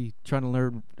you really trying to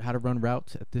learn how to run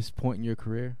routes at this point in your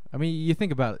career? I mean, you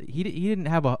think about it. He didn't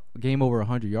have a game over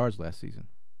 100 yards last season.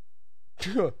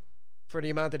 For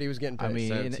the amount that he was getting paid. I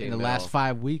mean, in 17 the mil. last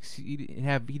 5 weeks, he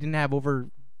didn't have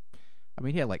over. I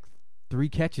mean, he had like 3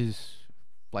 catches,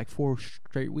 like 4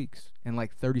 straight weeks, and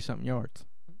like 30-something yards.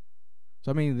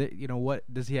 So I mean,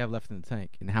 what does he have left in the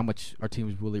tank, and how much our team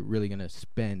is really going to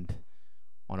spend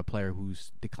on a player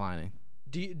who's declining?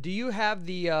 Do you have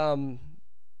the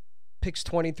picks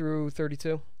 20 through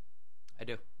 32? I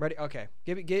do. Ready? Okay.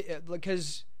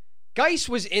 Because Geis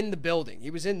was in the building. He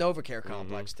was in NovaCare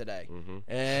Complex today.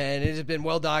 And it has been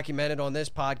well documented on this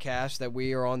podcast that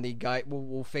we are on the Geis.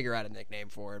 We'll figure out a nickname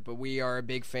for it, but we are a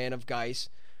big fan of Geis.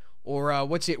 Or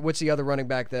what's the other running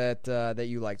back that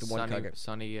you like? The one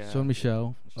Sonny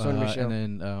Michel. Sonny Michel.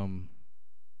 And then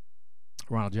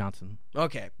Ronald Johnson.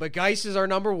 Okay, but Geis is our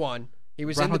number one. He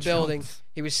was Ronald in the building. Jones.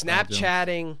 He was Ronald Jones.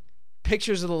 Snapchatting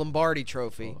pictures of the Lombardi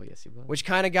Trophy. Oh yes, he was. Which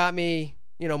kind of got me,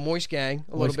 Moist Gang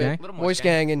a Moist little Gang? bit. Little Moist Moist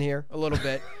Gang in here a little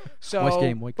bit. So, Moist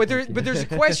Gang, Moist but Gang. there's a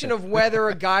question of whether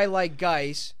a guy like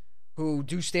Geis, who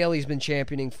Deuce Staley's been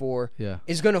championing for, Yeah.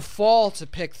 is going to fall to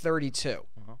pick 32.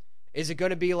 Is it going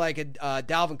to be like a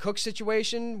Dalvin Cook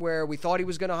situation where we thought he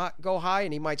was going to go high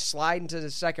and he might slide into the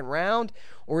second round?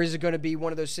 Or is it going to be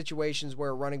one of those situations where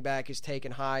a running back is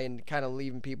taken high and kind of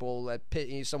leaving people at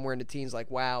somewhere in the teens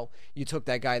like, wow, you took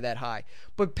that guy that high?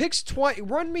 But picks 20,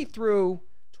 run me through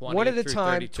 20 one at a through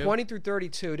time, 32? 20 through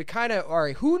 32, to kind of, all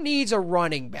right, who needs a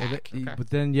running back?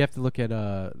 But then you have to look at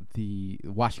the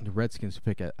Washington Redskins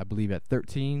pick at, I believe, at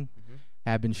 13.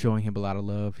 Have been showing him a lot of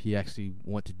love. He actually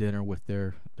went to dinner with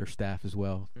their staff as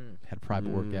well. Had a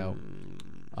private workout.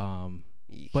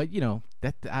 But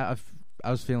that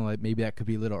I was feeling like maybe that could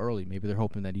be a little early. Maybe they're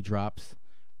hoping that he drops.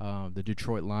 The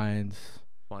Detroit Lions.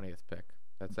 20th pick.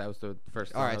 That was the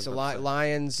first. All right, so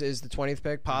Lions is the 20th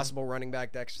pick, possible running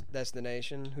back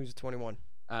destination. Who's the 21?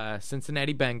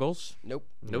 Cincinnati Bengals. Nope.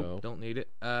 No. Don't need it.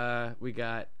 We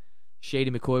got Shady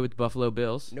McCoy with the Buffalo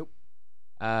Bills. Nope.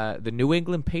 The New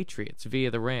England Patriots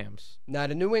via the Rams. Now,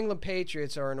 the New England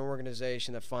Patriots are an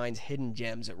organization that finds hidden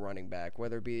gems at running back,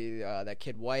 whether it be that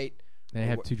kid White They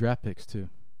have 2 draft picks too.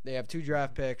 They have 2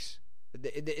 draft picks.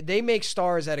 They make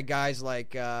stars out of guys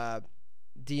like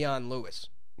Dion Lewis.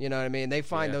 You know what I mean? They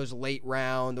find those late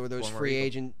round or those free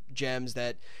agent gems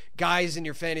that guys in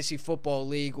your fantasy football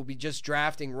league will be just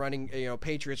drafting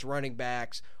Patriots running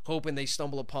backs, hoping they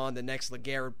stumble upon the next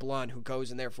LeGarrette Blount who goes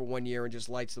in there for 1 year and just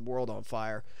lights the world on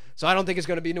fire. So I don't think it's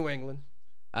going to be New England.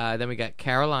 Then we got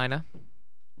Carolina.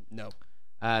 No.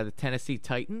 The Tennessee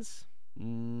Titans.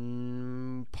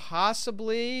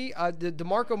 Possibly.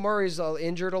 DeMarco Murray's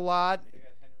injured a lot.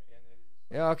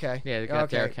 Yeah, okay. Yeah, they got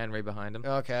Derrick Henry behind him.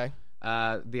 Okay.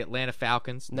 The Atlanta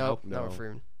Falcons. Nope. No.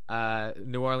 Freeman.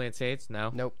 New Orleans Saints.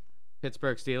 No. Nope.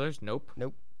 Pittsburgh Steelers. Nope.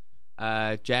 Nope.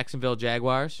 Jacksonville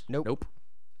Jaguars. Nope. Nope.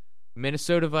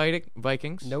 Minnesota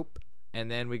Vikings. Nope.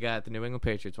 And then we got the New England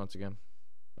Patriots once again.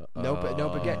 Nope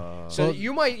again. So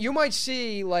you might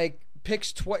see like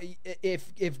picks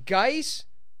if Geis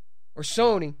or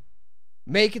Sony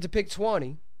make it to pick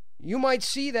 20, you might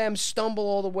see them stumble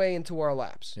all the way into our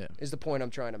laps. Yeah. Is the point I'm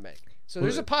trying to make. So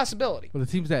there's a possibility. Well,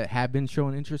 the teams that have been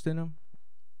showing interest in him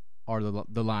are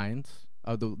the Lions,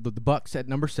 the Bucks at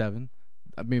number 7.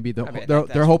 Maybe they're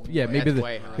hoping. Yeah,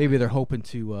 maybe they're hoping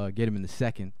to get him in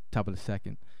the top of the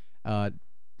second. The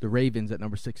Ravens at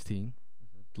number 16.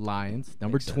 Lions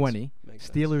number 20.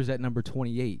 Steelers at number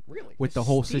 28. Really? With the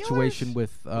whole situation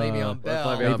with Le'Veon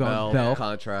Bell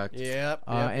contract. Yep.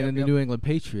 And then the New England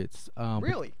Patriots.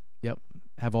 Really? Yep.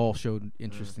 Have all showed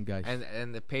interest in guys.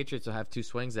 And the Patriots will have 2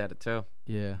 swings at it too.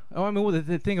 Yeah. Oh, I mean, well,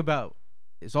 the thing about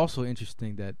it's also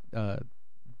interesting that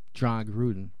John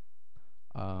Gruden,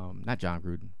 not John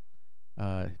Gruden,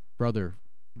 brother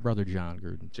John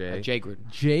Gruden,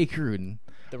 Jay Gruden,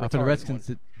 for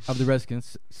the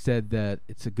Redskins said that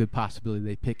it's a good possibility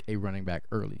they pick a running back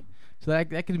early. So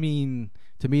that could mean,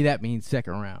 to me, that means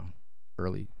second round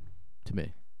early, to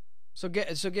me. So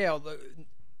Gail,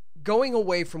 going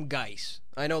away from Geis,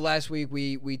 I know last week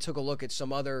we took a look at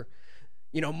some other,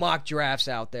 mock drafts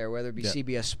out there, whether it be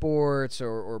CBS Sports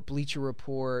or Bleacher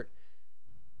Report.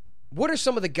 What are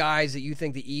some of the guys that you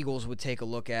think the Eagles would take a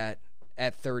look at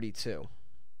 32?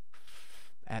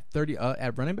 At 30,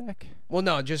 at running back? Well,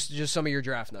 no, just some of your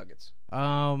draft nuggets.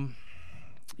 I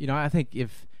think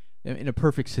if in a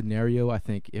perfect scenario, I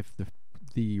think if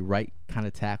the right kind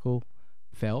of tackle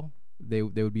fell, they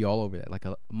would be all over that. Like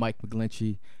a Mike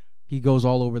McGlinchey, he goes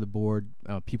all over the board.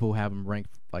 People have him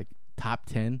ranked like top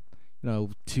 10,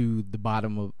 to the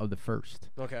bottom of the first.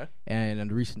 Okay. And in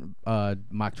the recent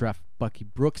mock draft, Bucky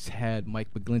Brooks had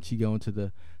Mike McGlinchey going to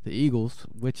the Eagles,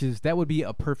 that would be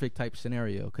a perfect type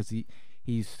scenario because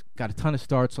he's got a ton of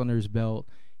starts under his belt.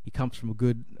 He comes from a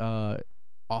good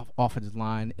offensive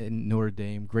line in Notre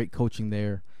Dame. Great coaching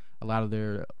there. A lot of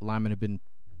their linemen have been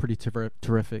pretty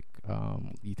terrific.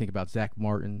 You think about Zach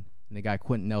Martin, and the guy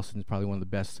Quentin Nelson is probably one of the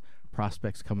best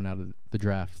prospects coming out of the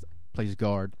draft. Plays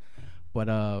guard.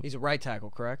 But he's a right tackle,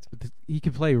 correct? He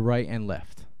can play right and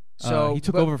left. So he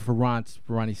took over for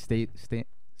Ronnie Staley,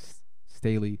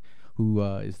 who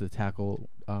is the tackle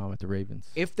at the Ravens.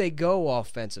 If they go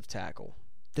offensive tackle,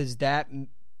 does that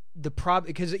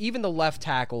because even the left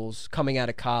tackles coming out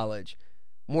of college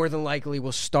more than likely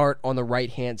will start on the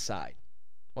right-hand side,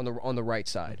 on the right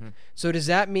side. Mm-hmm. So does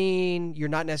that mean you're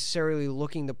not necessarily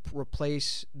looking to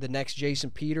replace the next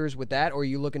Jason Peters with that, or are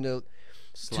you looking to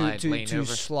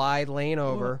slide lane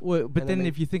over? Well, but then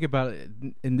if you think about it,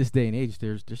 in this day and age,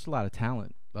 there's a lot of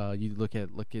talent. You look at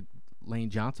Lane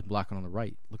Johnson blocking on the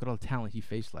right. Look at all the talent he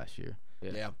faced last year.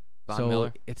 Yeah. Von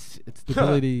Miller. It's the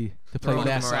ability to play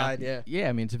left side. Yeah,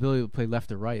 I mean, it's the ability to play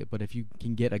left or right. But if you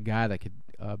can get a guy that could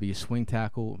be a swing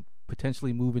tackle,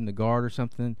 potentially move in the guard or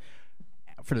something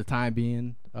for the time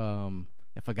being,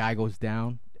 if a guy goes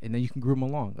down, and then you can groom him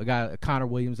along. A Connor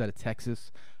Williams out of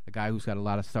Texas, a guy who's got a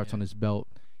lot of starts on his belt,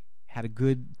 had a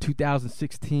good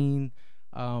 2016.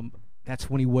 That's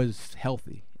when he was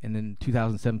healthy, and then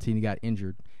 2017 he got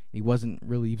injured. He was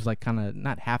like kind of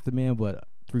not half the man, but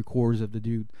 3/4 of the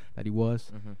dude that he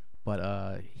was. Mm-hmm.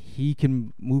 But he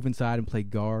can move inside and play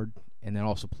guard, and then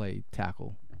also play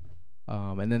tackle.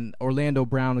 And then Orlando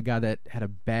Brown, a guy that had a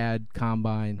bad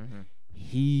combine. Mm-hmm.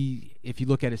 If you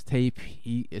look at his tape,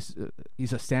 he's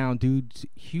a sound dude.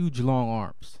 Huge long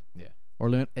arms. Yeah.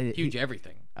 Huge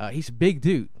everything. He's a big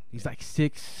dude. He's like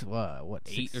 6'8"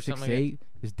 or something. 6'8".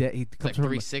 His dad, he comes from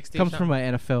 360. Comes from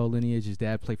an NFL lineage. His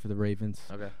dad played for the Ravens.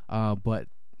 Okay. But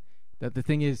the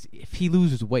thing is, if he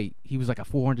loses weight, he was like a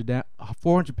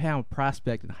 400-pound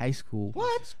prospect in high school.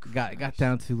 What? Got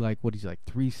down to like what he's like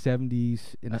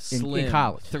 370s in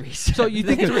college. 370. So you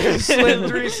think of slim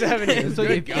 370. So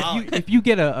if you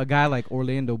get a guy like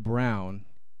Orlando Brown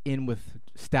in with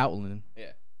Stoutland,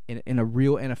 in a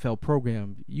real NFL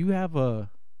program, you have a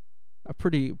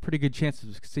pretty good chance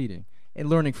of succeeding and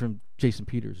learning from Jason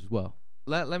Peters as well.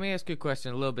 Let me ask you a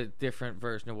question, a little bit different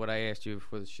version of what I asked you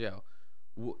before the show.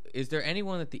 Is there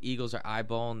anyone that the Eagles are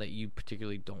eyeballing that you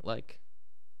particularly don't like?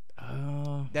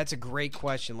 That's a great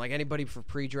question. Like anybody for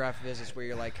pre-draft visits where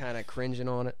you're like kind of cringing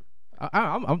on it.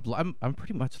 I'm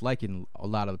pretty much liking a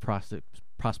lot of the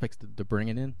prospects that they're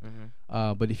bringing in.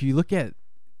 But if you look at,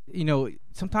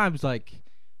 sometimes like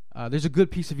there's a good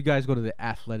piece if you guys go to The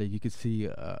Athletic, you could see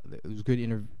there was a good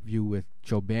interview with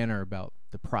Joe Banner about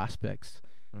the prospects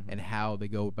and how they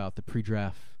go about the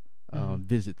pre-draft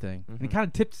visit thing. And he kind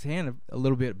of tipped his hand a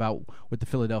little bit about what the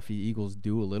Philadelphia Eagles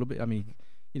do a little bit. I mean,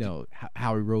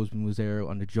 Howie Roseman was there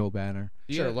under Joe Banner.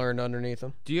 Should have learned underneath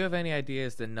him. Do you have any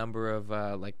ideas the number of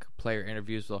like player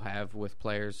interviews they'll have with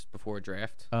players before a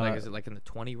draft? Like, is it like in the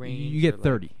 20 range? You get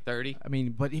 30. Like 30? I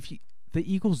mean, but if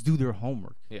the Eagles do their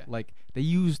homework. Yeah. Like they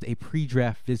used a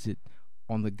pre-draft visit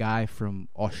on the guy from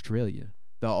Australia,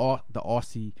 the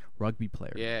Aussie rugby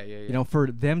player. Yeah. For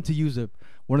them to use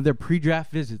one of their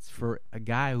pre-draft visits for a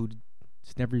guy who's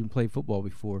never even played football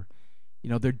before.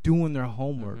 They're doing their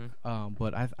homework.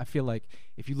 But I feel like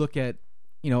if you look at,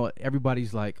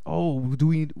 everybody's like, oh, do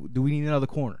we need another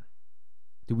corner?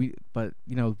 But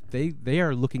they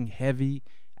are looking heavy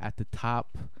at the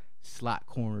top slot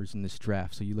corners in this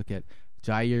draft. So you look at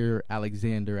Jair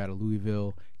Alexander out of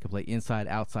Louisville, can play inside,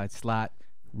 outside slot,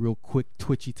 real quick,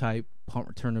 twitchy type, punt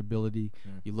return ability.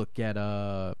 You look at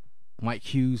Mike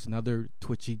Hughes, another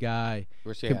twitchy guy.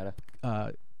 Where's he at?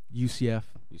 UCF.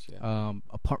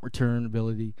 A punt return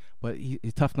ability, but he's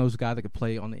a tough-nosed guy that could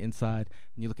play on the inside.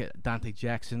 And you look at Dante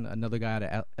Jackson, another guy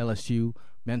at LSU,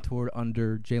 mentored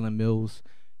under Jalen Mills,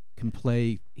 can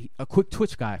play a quick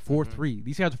twitch guy, 4-3.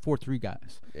 These guys are 4-3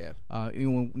 guys. Yeah.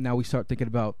 Now we start thinking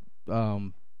about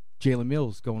Jalen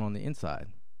Mills going on the inside.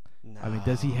 I mean,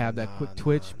 does he have that quick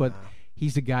twitch? But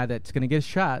he's a guy that's going to get a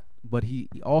shot, but he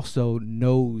also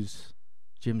knows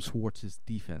Jim Schwartz's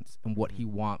defense and what he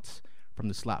wants from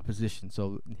the slot position.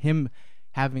 So him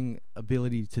having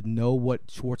ability to know what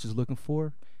Schwartz is looking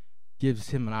for gives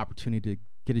him an opportunity to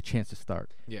get a chance to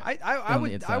start. Yeah,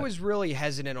 I was really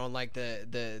hesitant on like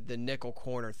the nickel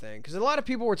corner thing because a lot of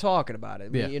people were talking about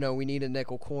it. Yeah. We need a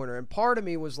nickel corner, and part of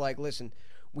me was like, listen,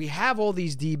 we have all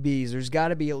these DBs. There's got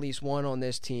to be at least one on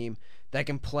this team that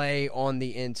can play on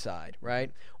the inside,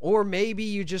 right? Or maybe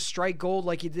you just strike gold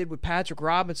like you did with Patrick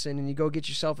Robinson and you go get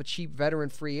yourself a cheap veteran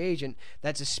free agent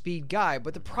that's a speed guy.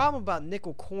 But the problem about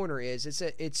nickel corner is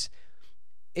it's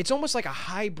almost like a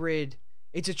hybrid.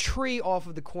 It's a tree off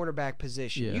of the cornerback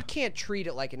position. Yeah. You can't treat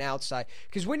it like an outside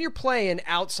because when you're playing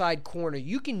outside corner,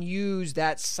 you can use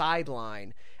that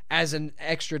sideline as an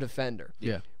extra defender.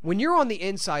 Yeah. When you're on the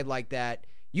inside like that,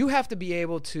 you have to be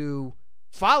able to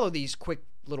follow these quick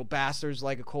little bastards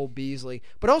like a Cole Beasley,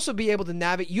 but also be able to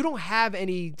navigate. You don't have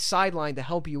any sideline to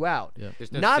help you out. Yeah.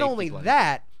 There's no Not safety only blanket.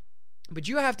 that, but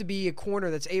you have to be a corner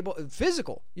that's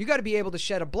physical. You got to be able to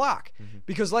shed a block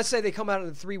because let's say they come out of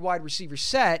the 3 wide receiver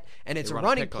set and it's They a run a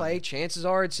running pick on play. you. Chances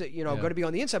are it's going to be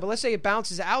on the inside. But let's say it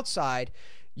bounces outside.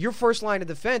 Your first line of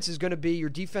defense is going to be your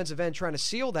defensive end trying to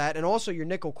seal that, and also your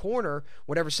nickel corner,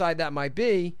 whatever side that might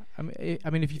be. I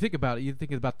mean, if you think about it, you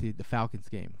think about the Falcons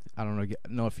game. I don't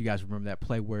know if you guys remember that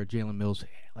play where Jalen Mills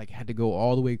had to go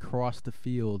all the way across the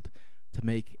field to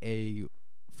make a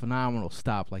phenomenal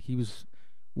stop. Like he was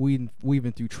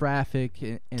weaving through traffic.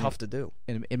 And Tough to do.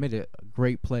 And it made a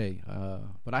great play.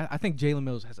 But I think Jalen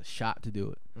Mills has a shot to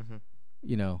do it.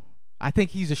 I think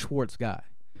he's a Schwartz guy.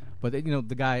 But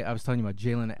the guy I was telling you about,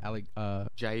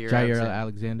 Jair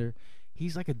Alexander,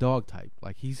 he's like a dog type.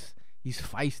 Like he's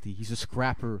feisty. He's a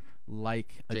scrapper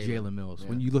like a Jalen Mills. Yeah.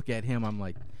 When you look at him, I'm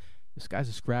like, this guy's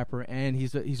a scrapper, and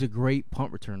he's a great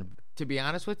punt returner. To be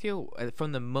honest with you,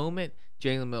 from the moment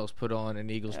Jalen Mills put on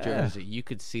an Eagles jersey, you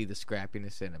could see the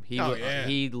scrappiness in him. He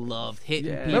loved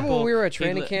hitting people. Remember when we were at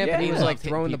training camp and he was like loved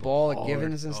hitting throwing the people ball at hard.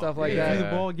 Givens and stuff like Threw that?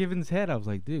 the ball at Givens' head. I was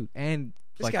like, dude, and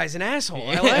This like, guy's an asshole.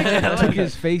 I like it. took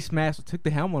his face mask, took the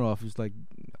helmet off. He was like,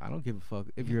 I don't give a fuck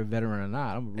if you're a veteran or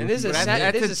not. I'm a rookie. And this is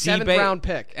But this is a seventh DB round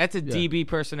pick. That's a DB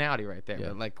personality right there.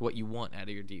 Yeah. Like what you want out of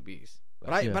your DBs.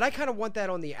 But I kind of want that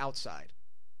on the outside.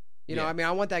 I mean,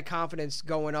 I want that confidence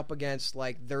going up against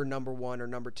like their number 1 or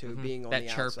number 2 being on that the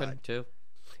chirping outside. too.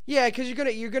 Yeah, because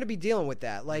you're gonna be dealing with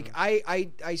that. Like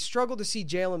I struggle to see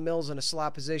Jalen Mills in a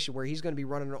slot position where he's gonna be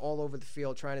running all over the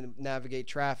field trying to navigate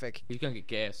traffic. He's gonna get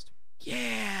gassed.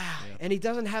 Yeah, and he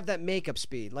doesn't have that makeup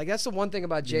speed. Like that's the one thing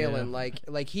about Jalen.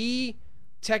 Like he,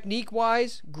 technique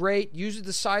wise, great. Uses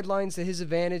the sidelines to his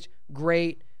advantage,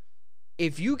 great.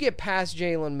 If you get past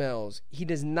Jalen Mills, he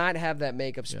does not have that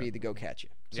makeup speed to go catch you.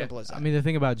 Simple as that. I mean, the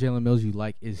thing about Jalen Mills you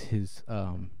like is his,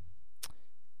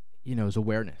 his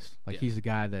awareness. Like he's a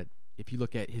guy that if you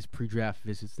look at his pre-draft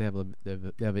visits, they have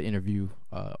an interview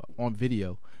on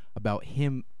video about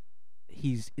him.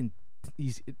 He's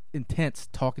intense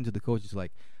talking to the coaches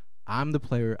like, I'm the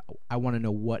player. I want to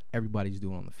know what everybody's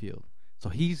doing on the field. So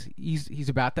he's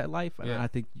about that life, and I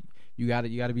think you got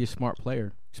to be a smart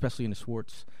player, especially in the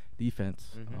sports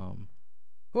defense. Mm-hmm.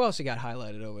 Who else you got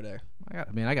highlighted over there?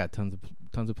 I got tons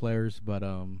of players, but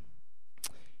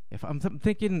if I'm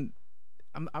thinking,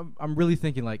 I'm really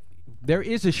thinking like there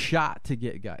is a shot to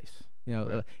get guys.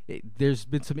 There's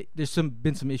been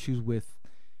some issues with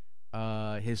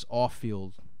his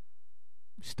off-field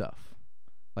stuff.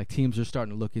 Like teams are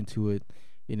starting to look into it.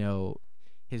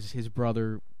 His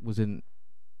brother was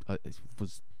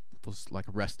like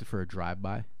arrested for a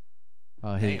drive-by.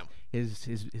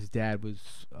 His dad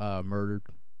was murdered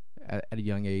at a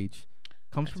young age.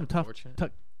 Comes from a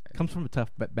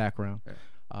tough background.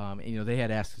 Yeah. They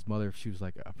had asked his mother if she was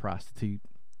like a prostitute,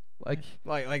 like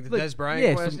the Des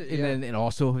Bryant question. And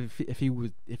also if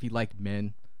he liked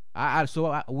men.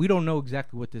 We don't know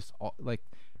exactly what this like.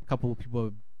 A couple of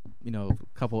people, a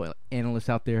couple of analysts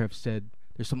out there have said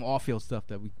there's some off-field stuff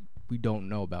that we don't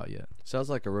know about yet. Sounds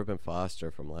like a Reuben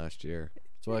Foster from last year.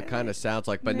 That's what it kind of sounds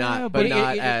like, but not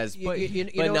as bad. You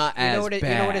know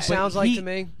what it sounds like to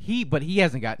me? He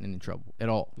hasn't gotten in trouble at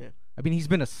all. Yeah. I mean, he's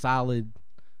been a solid,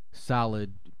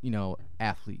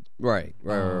 athlete. Right.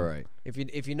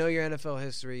 If you know your NFL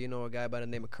history, you know a guy by the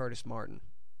name of Curtis Martin.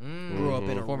 Grew up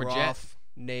in a rough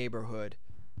neighborhood.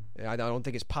 I don't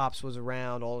think his pops was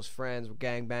around. All his friends were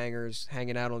gangbangers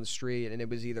hanging out on the street, and it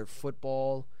was either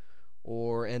football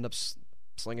or end up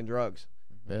slinging drugs.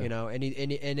 Yeah. And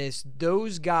it's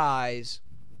those guys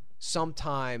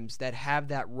sometimes that have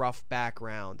that rough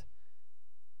background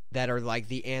that are like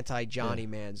the anti-Johnny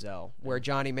Manziel, where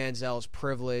Johnny Manziel's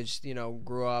privileged,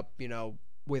 grew up,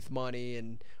 with money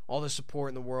and all the support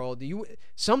in the world.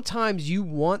 Sometimes you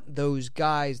want those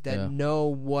guys that know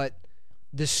what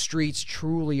the streets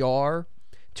truly are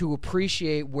to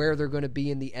appreciate where they're going to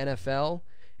be in the NFL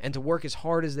and to work as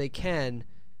hard as they can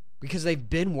because they've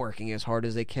been working as hard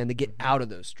as they can to get out of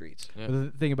those streets. Yeah.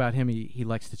 The thing about him, he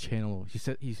likes to channel. He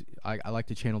said I like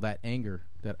to channel that anger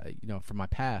that from my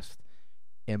past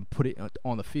and put it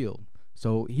on the field.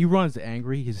 So he runs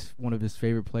angry. One of his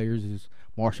favorite players is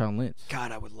Marshawn Lynch.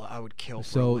 God, I would kill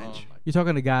so Lynch. You're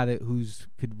talking a guy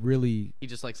could really. He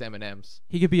just likes M&Ms.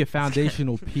 He could be a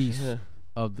foundational piece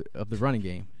of the running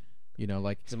game.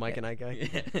 Like he's a Mike and Ike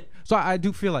guy. So I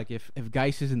do feel like if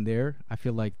Geis isn't there, I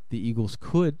feel like the Eagles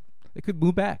could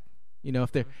move back.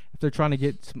 If they're trying to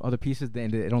get some other pieces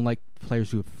and they don't like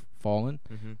players who have fallen,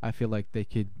 I feel like they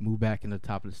could move back in the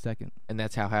top of the second. And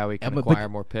that's how Howie can acquire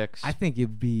more picks. I think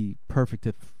it'd be perfect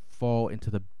to fall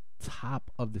into the top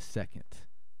of the second,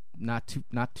 not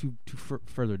too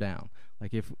further down.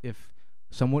 Like if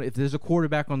there's a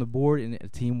quarterback on the board and a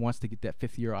team wants to get that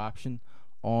fifth-year option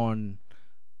on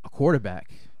a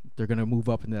quarterback, they're going to move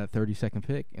up into that 32nd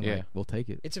pick, and we'll take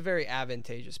it. It's a very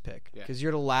advantageous pick because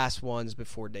you're the last ones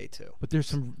before day 2. But there's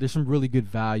some really good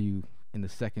value in the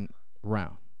second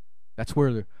round. That's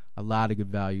where a lot of good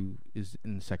value is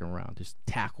in the second round. There's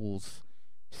tackles,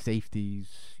 safeties.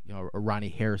 Ronnie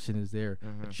Harrison is there.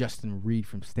 Justin Reed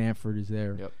from Stanford is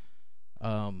there.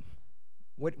 Yep.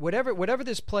 Whatever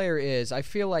this player is, I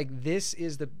feel like this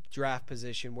is the draft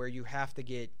position where you have to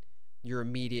get your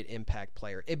immediate impact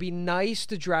player. It'd be nice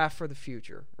to draft for the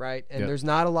future, right? And there's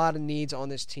not a lot of needs on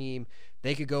this team.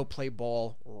 They could go play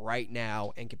ball right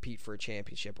now and compete for a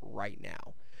championship right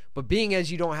now. But being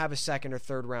as you don't have a second or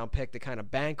third round pick to kind of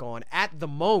bank on at the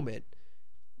moment,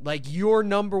 like your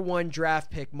number one draft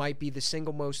pick might be the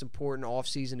single most important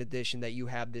offseason addition that you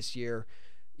have this year.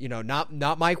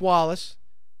 Not Mike Wallace,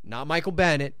 not Michael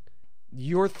Bennett.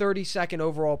 Your 32nd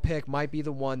overall pick might be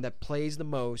the one that plays the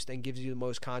most and gives you the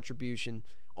most contribution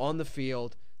on the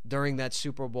field during that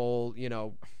Super Bowl,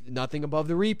 nothing above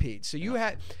the repeat. So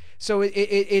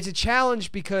it's a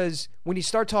challenge because when you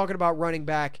start talking about running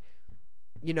back,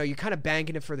 you're kind of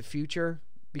banking it for the future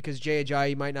because Jay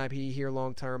Ajayi might not be here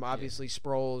long term. Obviously,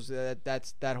 Sproles,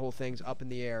 that whole thing's up in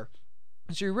the air.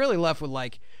 So you're really left with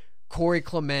like Corey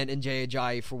Clement and Jay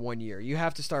Ajayi for 1 year. You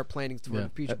have to start planning for the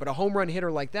future. But a home run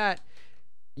hitter like that,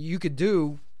 you could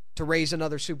do to raise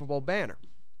another Super Bowl banner.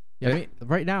 Yeah,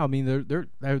 right now, they're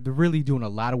really doing a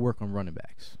lot of work on running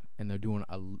backs, and they're doing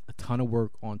a ton of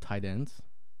work on tight ends,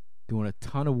 doing a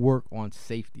ton of work on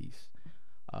safeties.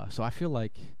 So I feel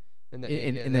like. And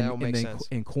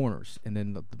then corners, and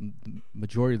then the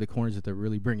majority of the corners that they're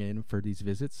really bringing in for these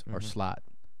visits are slot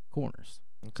corners.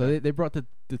 Okay. So they brought the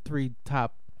 3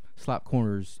 top slot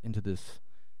corners into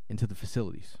the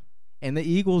facilities. And the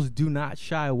Eagles do not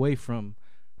shy away from.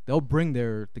 They'll bring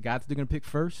the guys they're gonna pick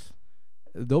first.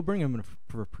 They'll bring them in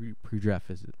for a pre-draft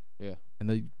visit. Yeah, and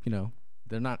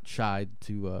they're not shy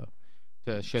to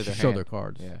show their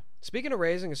cards. Yeah. Speaking of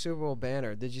raising a Super Bowl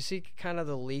banner, did you see kind of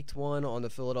the leaked one on the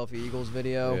Philadelphia Eagles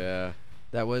video? Yeah.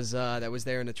 That was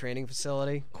there in the training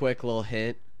facility. Quick little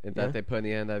hint that they put in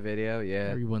the end of that video. Yeah.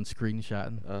 Everyone's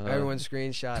screenshotting. Everyone's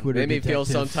screenshotting. Twitter made me feel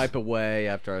some detectives. type of way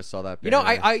after I saw that. You know,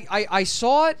 I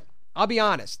saw it. I'll be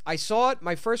honest. I saw it.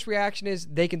 My first reaction is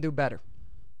they can do better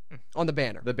on the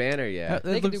banner. The banner, yeah.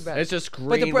 They can do better. It's just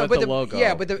green with the logo.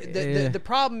 Yeah, but the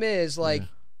problem is like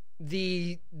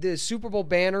the Super Bowl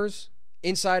banners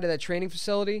inside of that training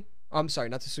facility. I'm sorry,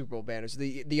 not the Super Bowl banners.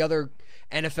 The other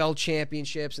NFL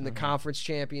championships and the conference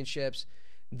championships.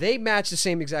 They match the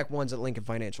same exact ones at Lincoln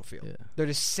Financial Field. Yeah. They're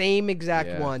the same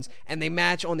exact ones, and they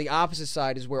match on the opposite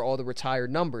side is where all the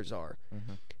retired numbers are.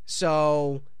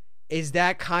 So is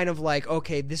that kind of like,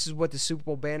 okay, this is what the Super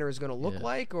Bowl banner is going to look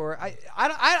like? Or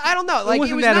I don't know. Like,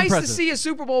 it was nice to see a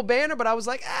Super Bowl banner, but I was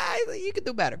like, you could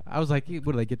do better. I was like,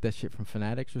 what, did I get that shit from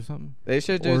Fanatics or something? They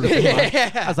should do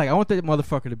I was like, I want that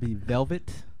motherfucker to be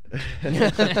velvet.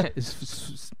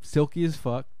 It's silky as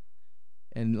fuck.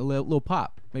 And a little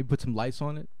pop. Maybe put some lights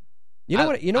on it. You know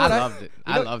what? I loved it.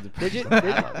 I loved it. Did you?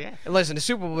 Listen, the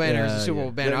Super Bowl banner is the Super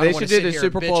Bowl banner. They should do the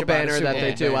Super Bowl banner that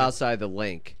they do outside the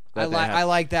link. I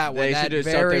like that one. They should do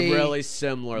something really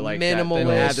similar like that. Then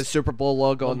add the Super Bowl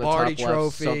logo on the top left,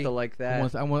 trophy. something like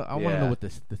that. I want to know what the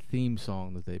theme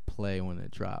song that they play when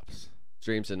it drops.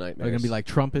 Dreams and Nightmares. They're gonna be like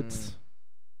trumpets.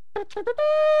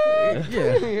 Yeah,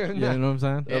 you know what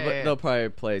I'm saying? They'll probably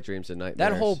play Dreams and Nightmares.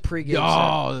 That whole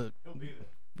pregame.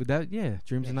 With that,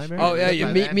 Dreams and Nightmares. Oh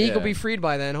yeah, Meek will be freed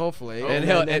by then, hopefully,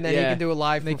 and then he can do a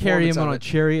live. They carry him on a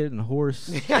chariot and a horse.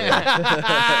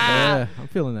 Yeah, I'm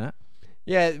feeling that.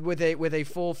 Yeah, with a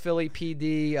full Philly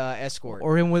PD escort,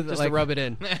 or him with just like, to rub it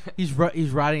in. He's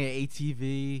riding an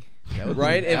ATV.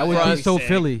 That would be so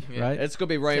Philly, right? It's gonna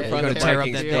be right in front of the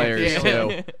Vikings players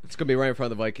too. It's gonna be right in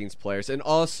front of the Vikings players, and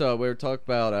also we were talking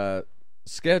about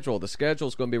schedule. The schedule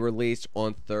is going to be released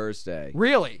on Thursday.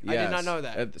 Really? Yes. I did not know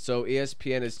that. So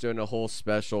ESPN is doing a whole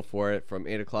special for it from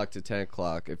 8 o'clock to 10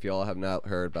 o'clock. If y'all have not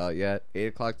heard about it yet, 8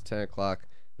 o'clock to 10 o'clock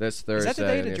this Thursday. Is that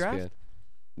the day of the on draft? ESPN.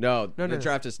 No, the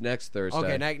draft is next Thursday.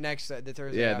 Okay, next the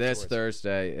Thursday. Yeah, afterwards. this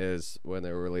Thursday is when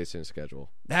they're releasing the schedule.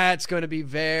 That's going to be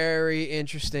very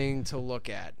interesting to look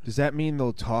at. Does that mean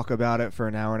they'll talk about it for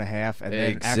an hour and a half and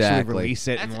then actually release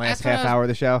it in the last half hour of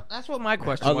the show? That's what my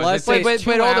question was. But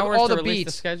all the beats,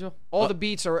 beats, the schedule? all the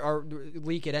beats are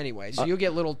leak it anyway. So you'll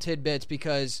get little tidbits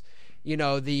because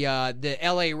the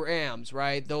LA Rams,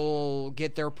 right? They'll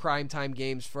get their primetime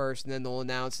games first, and then they'll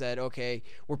announce that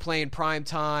we're playing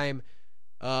primetime.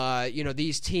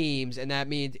 These teams, and that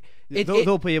means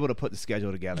they'll be able to put the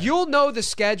schedule together. You'll know the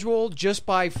schedule just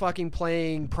by fucking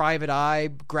playing Private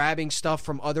Eye, grabbing stuff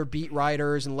from other beat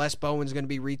writers, and Les Bowen's going to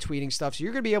be retweeting stuff. So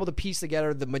you're going to be able to piece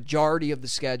together the majority of the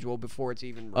schedule before it's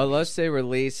even released. Unless they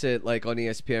release it like on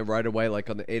ESPN right away, like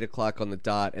on the 8 o'clock on the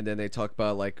dot, and then they talk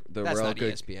about like the that's real not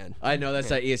good. ESPN. I know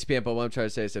that's not ESPN, but what I'm trying to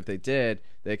say is if they did,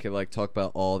 they could like talk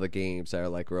about all the games that are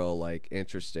like real like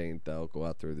interesting that'll go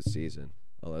out through the season.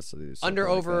 Unless they do under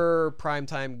like over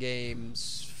primetime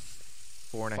games,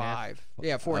 4.5. 5.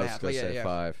 Yeah, 4.5. Yeah,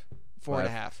 5.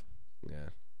 4.5. Yeah.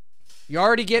 You're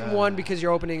already getting one because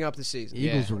you're opening up the season.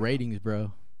 Eagles ratings,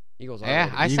 bro. Eagles.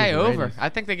 I say over. I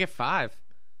think they get 5.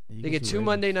 They get 2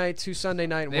 Monday night, 2 Sunday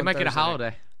night. And they 1 might get a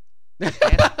Thursday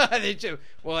holiday. They do.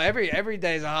 Well, every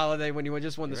day is a holiday when you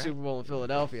just won the Super Bowl in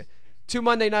Philadelphia. 2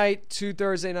 Monday night, 2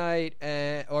 Thursday night,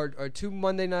 or 2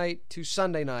 Monday night, 2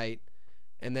 Sunday night.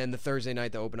 And then the Thursday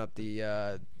night to open up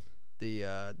the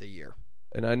year.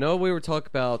 And I know we were talking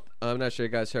about, I'm not sure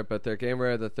you guys heard, but they're getting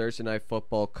rid of the Thursday Night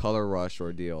Football color rush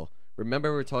ordeal.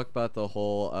 Remember we were talking about the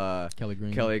whole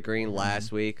Kelly Green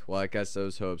last week? Well, I guess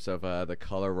those hopes of the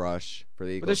color rush for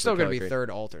the Eagles. But there's still going to be third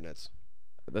alternates.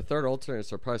 The third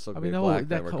alternates are probably still going to be black.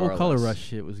 That whole color rush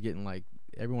shit was getting like,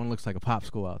 everyone looks like a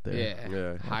popsicle out there.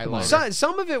 Yeah. Highlight.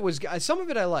 Some of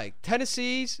it I like.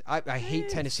 Tennessee's, I hate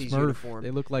Tennessee's uniform.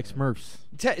 They look like Smurfs.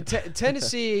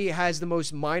 Tennessee has the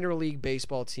most minor league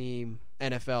baseball team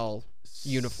NFL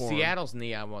uniform. Seattle's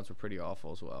neon ones were pretty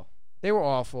awful as well. They were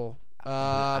awful.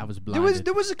 I was blinded.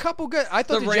 There was a couple good. I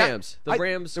thought the Rams.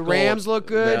 The Rams look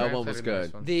good. That one was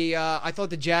good. I thought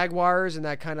the Jaguars and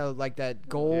that kind of like that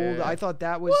gold. Yeah. I thought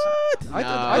that was. What? I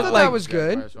thought that was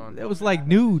good. It was like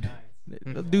nude.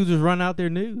 The dudes was running out there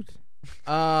nude.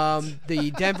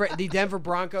 The Denver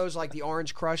Broncos, like the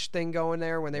Orange Crush thing going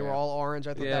there when they were all orange.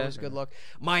 I thought that was a good look.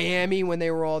 Miami when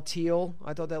they were all teal.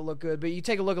 I thought that looked good. But you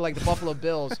take a look at like the Buffalo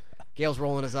Bills. Gale's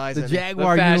rolling his eyes. The at me.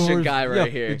 Jaguar The fashion uniforms, guy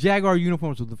right here. The Jaguar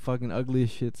uniforms were the fucking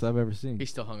ugliest shits I've ever seen. He's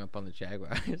still hung up on the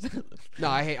Jaguars. No,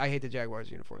 I hate the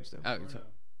Jaguars uniforms too. Oh,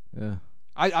 Yeah.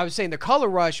 I was saying the color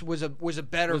rush was a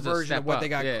better Was a version step of what up, they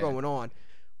got yeah. going on.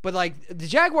 But like the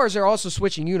Jaguars are also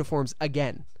switching uniforms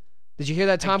again. Did you hear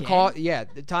that Tom Again? Coughlin? Yeah,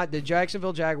 the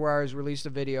Jacksonville Jaguars released a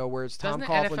video where it's Tom Doesn't the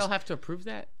Coughlin's. NFL have to approve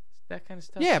that kind of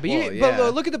stuff? Yeah, but Well,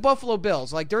 but look at the Buffalo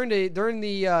Bills. Like during the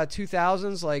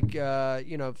 2000s, like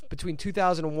between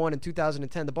 2001 and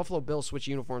 2010, the Buffalo Bills switched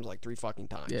uniforms like 3 fucking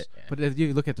times. Yeah. But if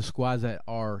you look at the squads that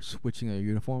are switching their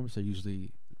uniforms, they're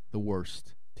usually the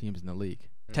worst teams in the league.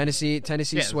 Tennessee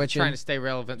Yeah, switching. They're trying to stay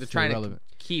relevant. They're Stay trying relevant.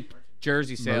 to keep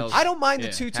jersey sales. I don't mind the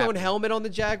Yeah, two-tone happy. helmet on the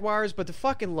Jaguars, but the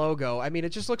fucking logo, I mean, it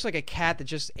just looks like a cat that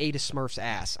just ate a Smurf's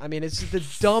ass. I mean, it's the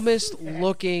dumbest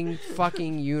looking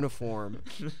fucking uniform.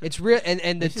 It's real,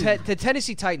 and the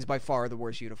Tennessee Titans by far are the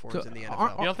worst uniforms in the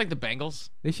NFL. You don't think the Bengals?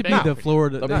 They should be No. the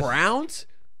Florida. The Browns?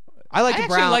 I like I the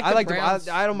actually Browns. like the I like Browns.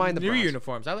 I don't mind the new Browns.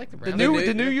 uniforms. I like the The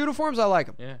Browns. new uniforms, I like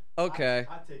them. Yeah. Okay.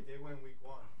 I take they win week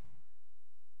 1.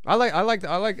 I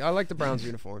like the Browns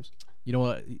uniforms. You know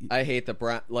what? I hate the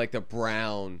brown,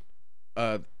 brown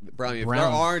uniform. The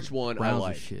Browns- orange one Browns I are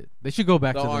like. shit. They should go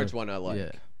back The to orange the one I like.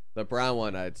 Yeah. The brown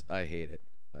one I hate it.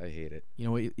 I hate it. You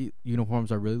know what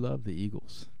uniforms I really love? The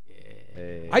Eagles.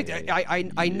 Hey.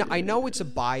 I know it's a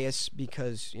bias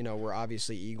because we're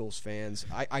obviously Eagles fans.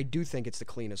 I do think it's the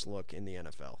cleanest look in the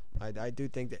NFL. I do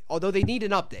think that, although they need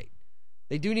an update.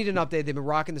 They do need an update. They've been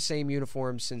rocking the same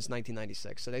uniforms since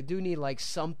 1996, so they do need like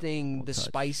something to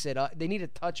spice it up. They need a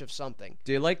touch of something.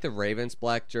 Do you like the Ravens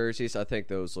black jerseys? I think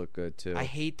those look good too. I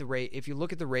hate if you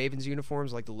look at the Ravens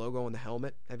uniforms, like the logo on the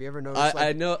helmet. Have you ever noticed?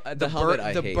 I know the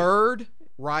helmet. The hate. bird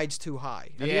rides too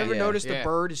high. Have you ever noticed the yeah.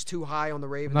 bird is too high on the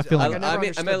Ravens? not feeling Like, it. I I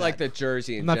never meant like understood the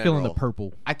jersey. I'm not in feeling the general.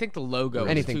 purple. I think the logo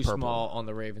Anything is too purple. small on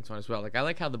the Ravens one as well. Like I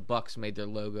like how the Bucks made their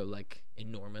logo like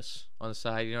enormous on the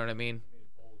side. You know what I mean?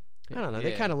 that. I don't know.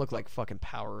 They Yeah. kind of look like fucking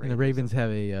Power And the Rangers. Ravens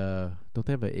have a don't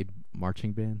they have a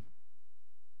marching band?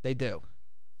 They do.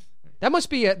 That must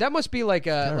be like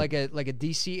a Terrible. like a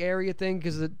DC area thing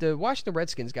because the Washington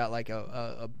Redskins got like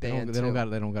a They band. don't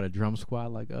too. got a drum squad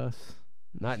like us.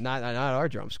 Not our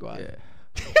drum squad.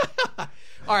 Yeah.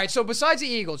 All right. So besides the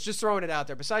Eagles, just throwing it out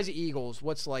there. Besides the Eagles,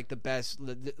 what's like the best?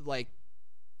 Like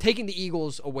taking the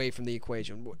Eagles away from the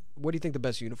equation. What do you think the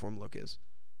best uniform look is?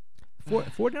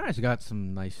 49ers got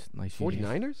some nice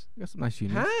 49ers? Got some nice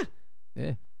uniforms. Huh?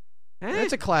 Yeah.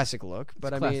 That's a classic look,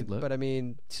 but classic look. I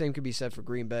mean, same could be said for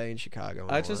Green Bay and Chicago.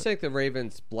 And I all just that. think the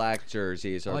Ravens black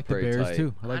jerseys I are like the pretty Bears tight.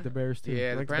 too. I like the Bears too.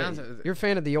 Yeah, the Like Browns. You're a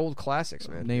fan of the old classics,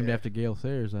 man. Named after Gale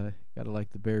Sayers. I gotta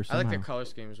like the Bears. I like somehow. their color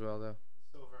scheme as well, though.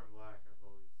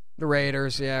 The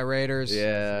Raiders, Raiders.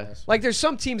 Yeah. Like there's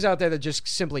some teams out there that just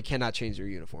simply cannot change their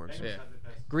uniforms. Yeah.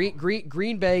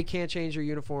 Green Bay can't change their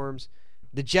uniforms.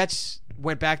 The Jets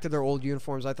went back to their old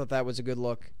uniforms. I thought that was a good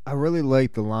look. I really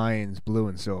like the Lions blue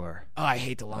and silver. Oh, I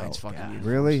hate the Lions fucking uniforms.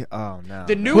 Really? Oh no.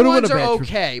 The new Put 'em in ones a are bad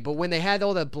okay, but when they had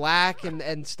all the black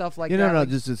and stuff like You that, no, like,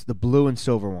 just the blue and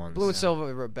silver ones. blue and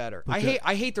silver are better. I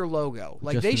hate their logo.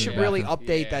 Like Just they in should the really bathroom.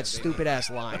 update that stupid ass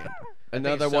lion.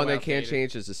 Another so one they outdated. can't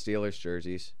change is the Steelers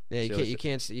jerseys. Yeah, Steelers-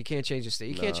 you can't change the state.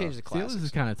 You can't change the Steelers classics.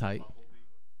 is kind of tight.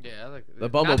 Yeah, I like The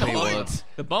not Bumblebee Toys. ones.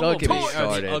 The Don't Bumblebee get me are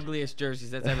started. the ugliest jerseys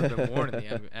that's ever been worn in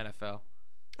the NFL.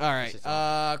 All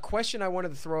right. Question I wanted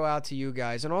to throw out to you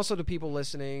guys, and also to people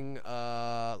listening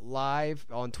live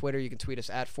on Twitter. You can tweet us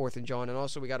at 4th and John, and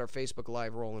also we got our Facebook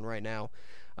Live rolling right now.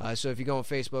 So if you go on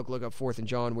Facebook, look up 4th and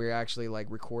John. We're actually like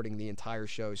recording the entire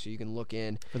show, so you can look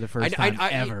in For the first time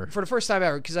ever. For the first time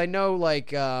ever, because I know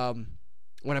like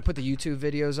when I put the YouTube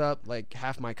videos up, like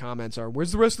half my comments are,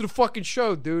 "Where's the rest of the fucking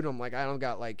show, dude?" I'm like, I don't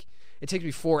got like. It takes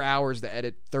me 4 hours to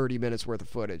edit 30 minutes worth of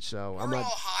footage, so I'm not.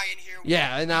 high in here.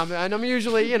 Yeah, and I'm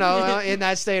usually, in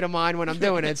that state of mind when I'm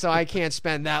doing it, so I can't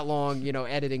spend that long,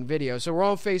 editing video. So we're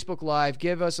on Facebook Live.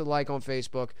 Give us a like on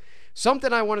Facebook.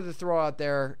 Something I wanted to throw out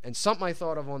there, and something I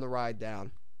thought of on the ride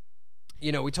down.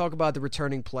 We talk about the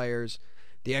returning players,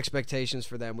 the expectations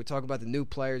for them. We talk about the new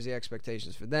players, the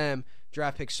expectations for them,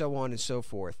 draft picks, so on and so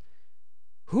forth.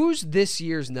 Who's this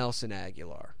year's Nelson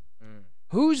Aguilar?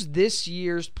 Who's this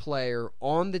year's player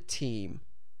on the team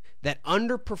that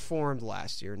underperformed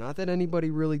last year? Not that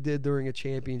anybody really did during a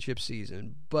championship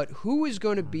season, but who is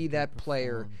going to be that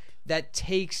player that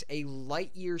takes a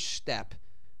light year step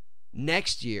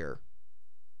next year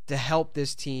to help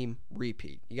this team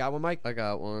repeat? You got one, Mike? I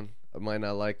got one. I might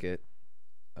not like it.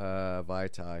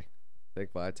 Vitae. I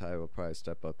think Vitae will probably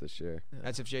step up this year.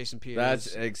 That's if Jason Peters.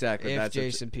 That's exactly. If that's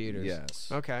Jason Peters. Yes.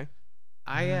 Okay.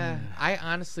 I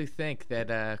honestly think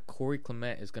that Corey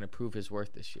Clement is going to prove his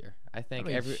worth this year. I think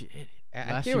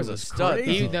Last year was a stud.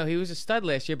 He was a stud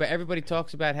last year, but everybody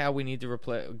talks about how we need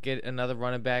to get another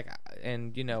running back,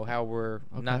 and how we're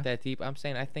not that deep. I'm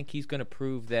saying I think he's going to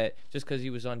prove that just because he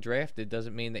was undrafted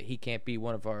doesn't mean that he can't be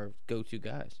one of our go-to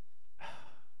guys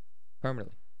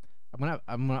permanently.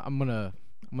 I'm gonna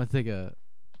take a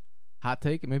hot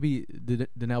take. Maybe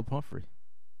Donnell Pumphrey.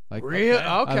 Like really?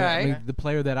 Okay. I mean, the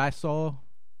player that I saw,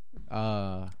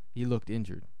 he looked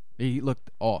injured. He looked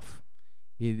off.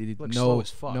 He looked slow as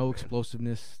fuck, no man.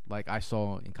 explosiveness like I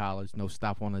saw in college. No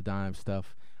stop on the dime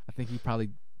stuff. I think he probably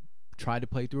tried to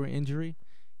play through an injury.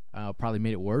 Probably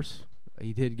made it worse.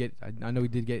 He did get. I know he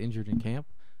did get injured in camp,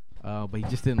 but he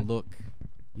just didn't look.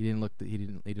 He didn't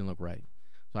look right.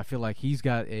 So I feel like he's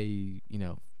got a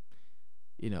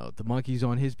the monkey's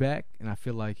on his back, and I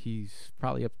feel like he's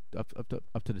probably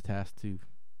up to the task to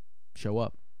show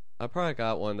up. I probably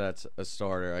got one that's a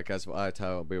starter. I guess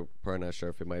I'll be probably not sure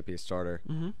if he might be a starter.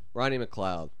 Mm-hmm. Rodney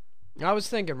McLeod. I was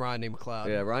thinking Rodney McLeod.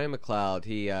 Yeah, Ryan McLeod.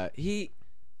 He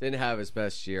didn't have his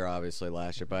best year obviously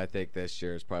last year, but I think this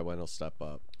year is probably when he'll step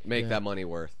up, make that money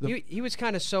worth. He was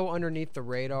kind of so underneath the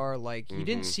radar, like you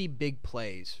didn't see big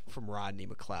plays from Rodney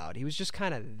McLeod. He was just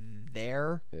kind of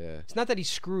there. Yeah. It's not that he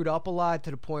screwed up a lot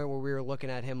to the point where we were looking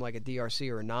at him like a DRC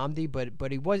or a Nnamdi,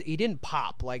 but he didn't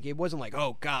pop. Like it wasn't like,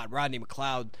 oh God, Rodney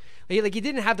McLeod. He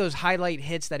didn't have those highlight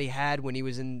hits that he had when he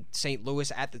was in St.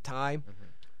 Louis at the time.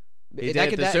 He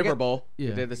did the Super Bowl.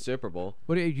 Yeah. He did the Super Bowl.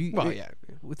 What do you? Well, yeah.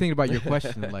 Thinking about your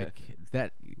question, like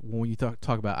that when you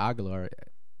talk about Aguilar,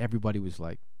 everybody was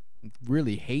like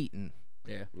really hating.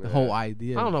 Yeah. The whole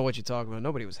idea. I don't know what you're talking about.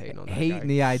 Nobody was hating on that guy.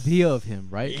 The idea of him,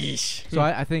 right? Yeesh. So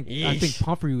I think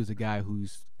Pumphrey was a guy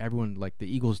who's everyone like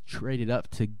the Eagles traded up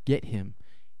to get him,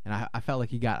 and I felt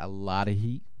like he got a lot of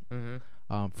heat from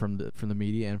the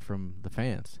media and from the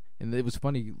fans. And it was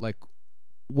funny, like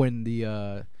when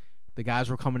the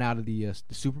guys were coming out of the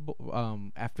Super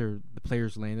Bowl after the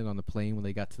players landed on the plane when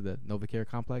they got to the NovaCare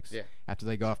complex. Yeah. After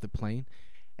they got off the plane,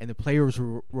 and the players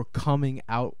were coming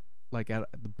out like at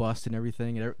the bus and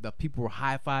everything, and the people were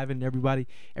high-fiving everybody.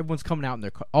 Everyone's coming out in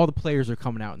their all the players are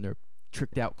coming out in their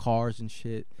tricked out cars and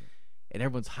shit, and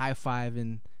everyone's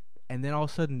high-fiving, and then all of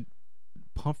a sudden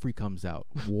Pumphrey comes out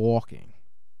walking,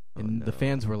 and the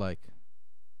fans were like,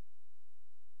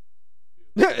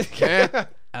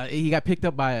 he got picked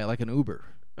up by like an Uber.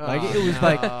 Like it was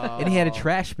like, and he had a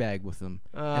trash bag with him,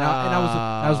 and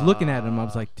I was looking at him. I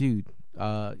was like, dude,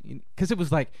 because it was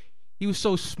like he was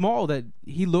so small that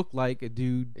he looked like a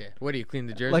dude. Yeah. What do you clean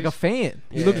the jerseys? Like a fan.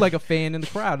 He looked like a fan in the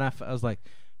crowd, and I was like,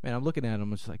 man, I'm looking at him.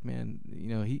 I'm just like, man,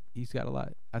 he's got a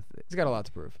lot. He's got a lot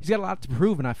to prove. He's got a lot to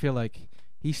prove, and I feel like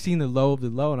he's seen the low of the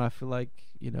low, and I feel like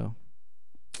You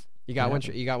got one.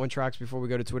 You got one, Trox, before we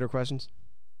go to Twitter questions.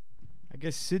 I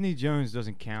guess Sidney Jones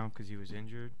doesn't count because he was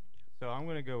injured. So I'm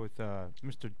going to go with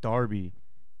Mr. Darby.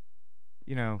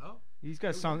 He's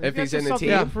got something. If he's in the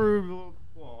team?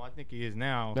 Well, I think he is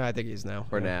now. No, I think he is now.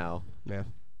 For now. Yeah.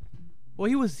 Well,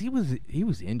 he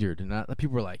was injured, and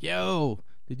people were like, "Yo,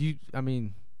 did you?" I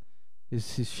mean,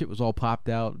 his shit was all popped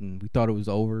out, and we thought it was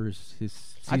over.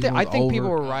 His I think over. people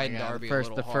were riding Darby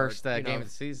the first hard, game of the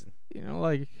season.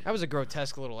 Like that was a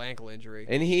grotesque little ankle injury.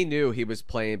 And he knew he was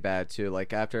playing bad too.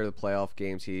 Like after the playoff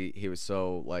games, he was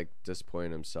so like disappointed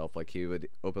in himself. Like he would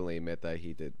openly admit that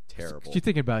he did terrible. You're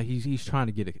thinking about he's trying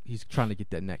to get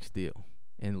that next deal,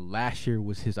 and last year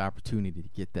was his opportunity to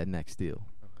get that next deal.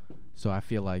 So I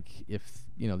feel like if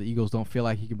the Eagles don't feel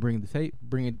like he can bring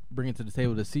it to the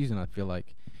table this season, I feel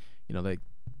like they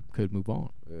could move on.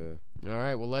 Yeah. All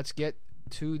right. Well, let's get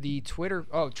to the Twitter.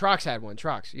 Oh, Trox had one.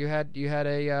 Trox, you had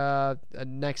a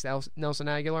next Nelson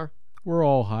Aguilar. We're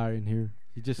all high in here.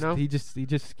 He just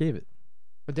gave it.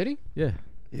 But did he? Yeah.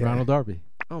 Ronald Darby.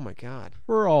 Oh my God.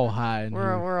 We're all high in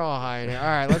here. We're all high in here. All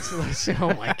right. Let's.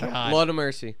 Oh my God. Lord of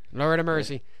mercy. Lord of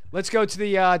mercy. Let's go to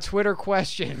the Twitter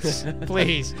questions,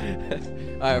 please.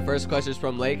 All right, first question is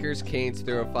from Lakers Canes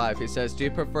 305. He says, "Do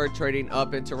you prefer trading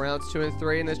up into rounds 2 and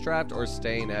 3 in this draft, or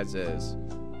staying as is?"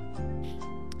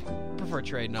 Prefer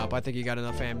trading up. I think you got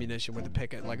enough ammunition with a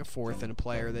pick at like a fourth and a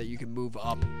player that you can move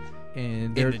up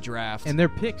in the draft. And their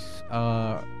picks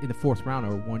in the fourth round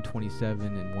are 127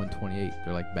 and 128.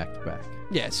 They're like back to back.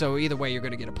 Yeah, so either way, you're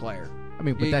going to get a player. I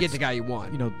mean, but you get the guy you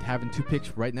want. Having two picks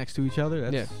right next to each other.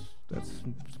 That's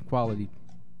some quality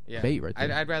bait right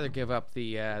there. I'd rather give up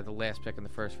the last pick in the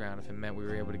first round if it meant we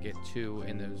were able to get two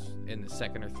in the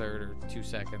second or third or 2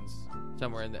 seconds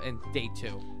somewhere in day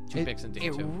two. Two picks in day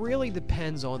two. It really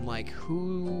depends on like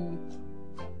who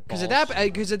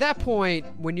Because at that point,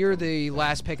 when you're the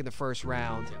last pick in the first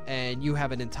round and you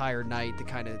have an entire night to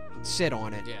kind of sit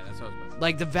on it, that's what I was about.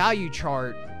 Like the value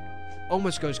chart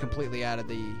almost goes completely out of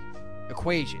the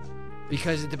equation.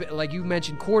 Because, like you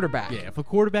mentioned, quarterback. Yeah, if a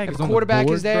quarterback if is a on quarterback the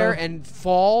board, is there bro, and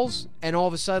falls, and all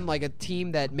of a sudden, like a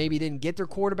team that maybe didn't get their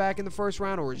quarterback in the first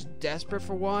round or is desperate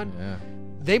for one,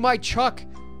 they might chuck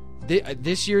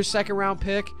this year's second-round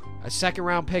pick, a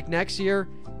second-round pick next year,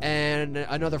 and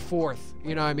another fourth.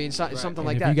 You know what I mean? Something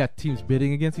like if that. you got teams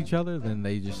bidding against each other, then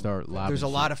they just start lobbing. There's a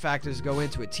lot of factors that go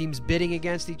into it. Teams bidding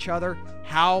against each other.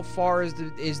 How far is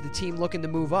the team looking to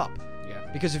move up?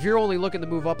 Because if you're only looking to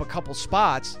move up a couple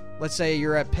spots, let's say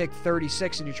you're at pick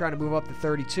 36 and you're trying to move up to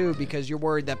 32 because you're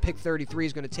worried that pick 33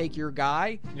 is going to take your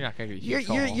guy. You're not going to get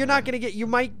you're not going to get. You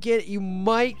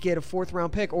might get a fourth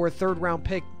round pick or a third round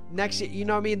pick next year. You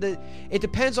know what I mean? It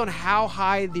depends on how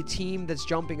high the team that's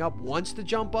jumping up wants to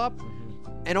jump up,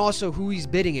 and also who he's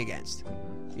bidding against.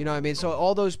 You know what I mean? So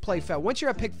all those play foul. Once you're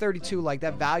at pick 32, like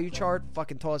that value chart,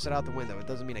 fucking toss it out the window. It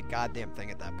doesn't mean a goddamn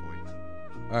thing at that point.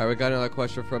 All right, we got another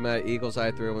question from Eagles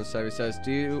Eye 317. He says,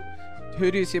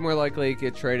 who do you see more likely to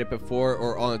get traded before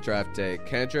or on the draft day?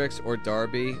 Kendricks or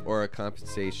Darby or a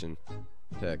compensation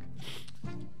pick?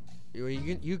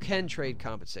 You can trade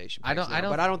compensation. I don't,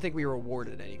 but I don't think we were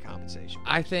awarded any compensation.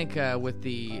 I think with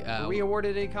the were we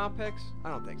awarded any comp picks? I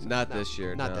don't think so. Not this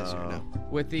year. Not this year. No.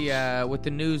 With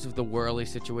the news of the Worley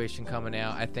situation coming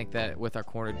out, I think that with our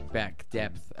cornerback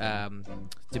depth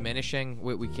diminishing,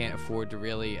 we can't afford to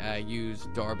really use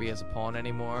Darby as a pawn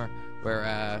anymore.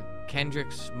 Where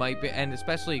Kendricks might be, and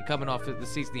especially coming off of the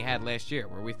season he had last year,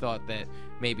 where we thought that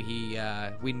maybe he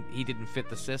didn't fit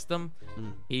the system.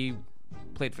 He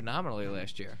played phenomenally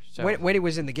last year. So when he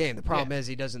was in the game, the problem is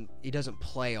he doesn't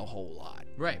play a whole lot.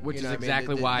 Right, which is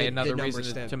exactly why another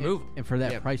reason to move him. And for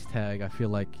that price tag, I feel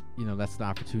like that's an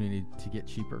opportunity to get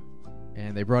cheaper.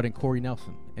 And they brought in Corey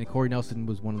Nelson, and Corey Nelson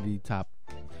was one of the top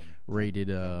rated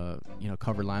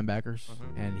cover linebackers,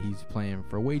 and he's playing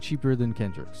for way cheaper than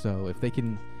Kendricks. So if they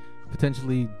can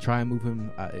potentially try and move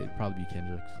him, it'd probably be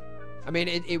Kendricks. I mean,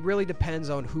 it really depends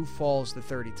on who falls to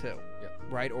 32.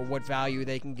 Right, or what value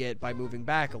they can get by moving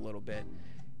back a little bit.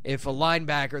 If a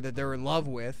linebacker that they're in love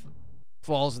with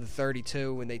falls to the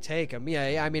 32 and they take him,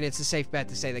 I mean, it's a safe bet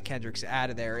to say that Kendrick's out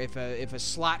of there. If a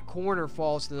slot corner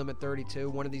falls to them at 32,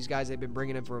 one of these guys they've been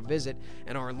bringing in for a visit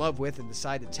and are in love with and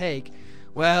decide to take,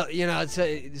 well,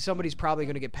 somebody's probably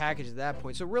going to get packaged at that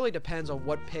point. So it really depends on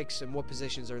what picks and what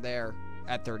positions are there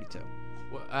at 32.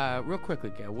 Well, real quickly,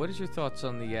 Gail, what is your thoughts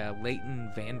on the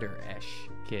Leighton Vander Esch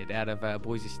kid out of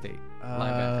Boise State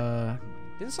linebacker?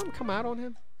 Didn't something come out on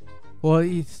him? Well,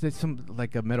 it's some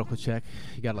like a medical check.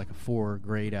 He got like a 4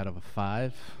 grade out of a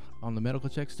 5 on the medical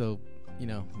check. So,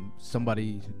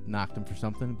 somebody knocked him for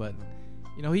something. But,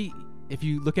 if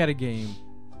you look at a game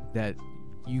that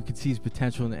you could see his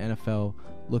potential in the NFL,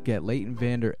 look at Leighton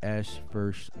Vander Esch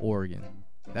versus Oregon.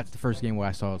 That's the first game where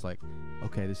I saw I was like,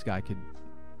 okay, this guy could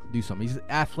do something. He's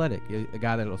athletic, a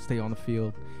guy that'll stay on the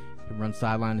field, can run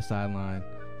sideline to sideline.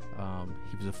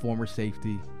 He was a former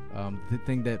safety. The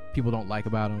thing that people don't like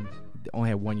about him, only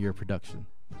had 1 year of production.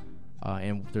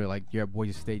 And they're like, you're at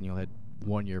Boise State and you had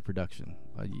 1 year of production.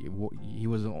 He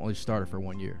was the only starter for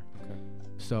 1 year. Okay.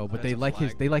 So, but they like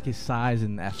his size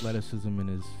and athleticism and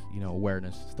his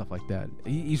awareness, stuff like that.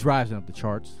 He's rising up the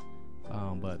charts,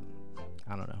 but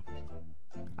I don't know.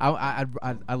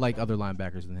 I like other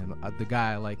linebackers than him. The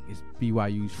guy I like is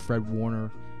BYU's Fred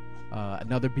Warner.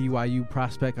 Another BYU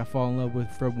prospect I fall in love with.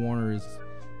 Fred Warner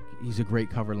he's a great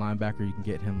cover linebacker. You can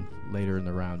get him later in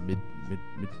the round, mid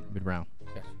round.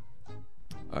 Yes.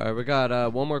 All right, we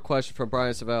got one more question from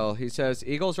Brian Savell. He says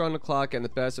Eagles are on the clock and the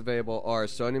best available are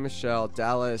Sony Michel,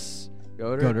 Dallas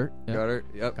Goedert,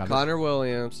 Connor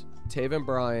Williams, Taven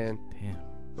Bryan,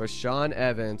 Rashaan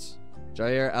Evans,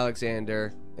 Jair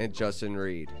Alexander, and Justin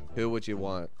Reed. Who would you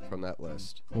want from that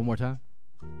list? One more time.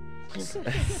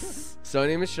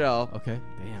 Sony Michel. Okay.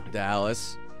 Damn.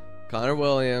 Dallas. Connor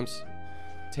Williams.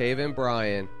 Taven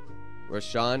Bryan.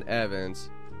 Rashaan Evans.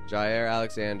 Jair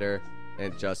Alexander.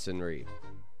 And Justin Reed.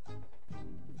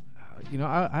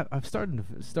 I'm starting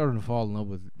to fall in love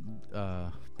with.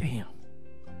 Damn.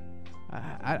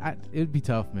 It'd be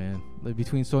tough, man. Like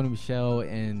between Sony Michel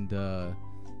and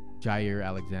Jair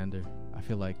Alexander, I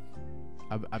feel like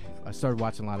I started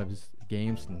watching a lot of his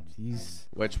games, and he's.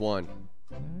 Which one?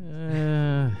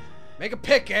 Make a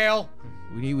pick, Gale.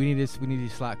 We need a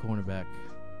slot cornerback.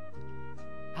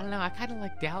 I don't know. I kind of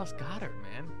like Dallas Goedert,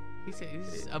 man.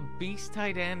 He's a beast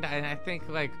tight end, and I think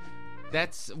like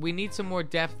we need some more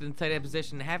depth in tight end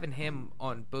position. Having him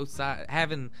on both sides,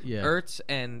 having Ertz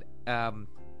and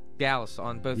Dallas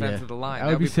on both Yeah. ends of the line. That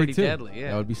That would be sick pretty too. deadly.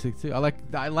 Yeah. That would be sick too.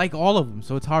 I like all of them,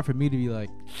 so it's hard for me to be like,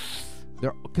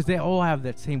 because they all have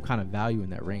that same kind of value in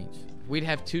that range. We'd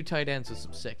have 2 tight ends with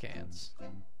some sick hands.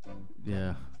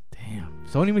 Yeah. Damn.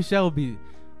 Sony Michel would be.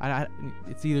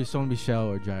 It's either Sony Michel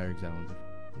or Jair Alexander.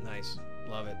 Nice.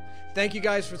 Love it. Thank you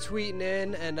guys for tweeting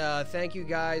in, and thank you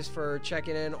guys for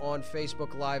checking in on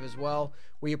Facebook Live as well.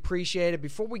 We appreciate it.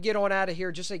 Before we get on out of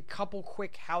here, just a couple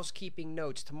quick housekeeping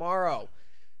notes. Tomorrow,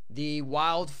 the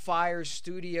Wildfire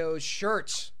Studios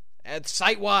shirts at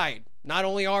site-wide. Not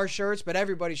only our shirts, but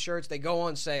everybody's shirts. They go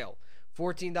on sale.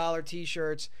 $14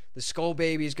 T-shirts. The Skull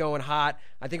Baby is going hot.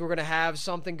 I think we're going to have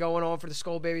something going on for the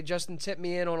Skull Baby. Justin tipped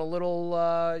me in on a little,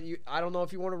 I don't know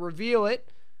if you want to reveal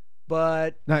it,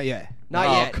 but... Not yet. Not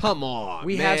Oh, yet. come on,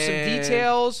 We have some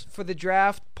details for the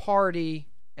draft party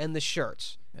and the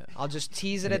shirts. Yeah. I'll just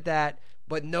tease it at that,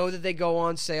 but know that they go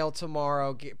on sale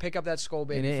tomorrow. Pick up that Skull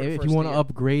Baby And for the if first you want to year.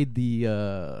 upgrade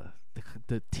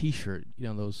the T-shirt,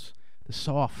 the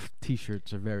soft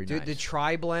T-shirts are very Dude, nice. the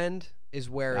Tri-Blend is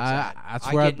where it's at. That's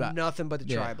I where get nothing but the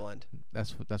yeah. Tri-Blend.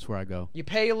 That's where I go. You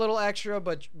pay a little extra,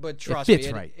 but trust fits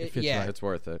me, right. It fits yeah, right. It's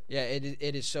worth it. Yeah,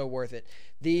 it is so worth it.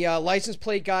 The license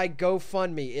plate guy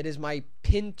GoFundMe. It is my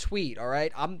pinned tweet. All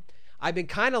right, I've been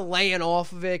kind of laying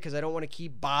off of it because I don't want to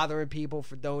keep bothering people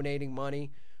for donating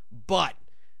money. But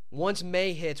once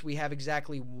May hits, we have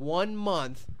exactly 1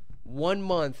 month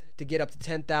to get up to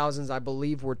 10,000. I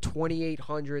believe we're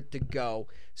 2,800 to go.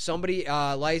 Somebody,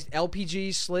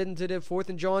 LPG slid into the 4th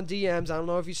and John DMs. I don't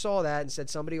know if you saw that, and said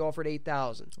somebody offered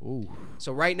 8,000. Ooh.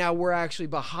 So right now we're actually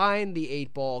behind the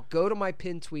 8 ball. Go to my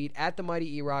pinned tweet at the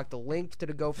Mighty E-Rock. The link to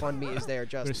the GoFundMe is there,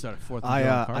 Justin.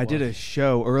 I did a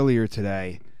show earlier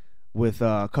today with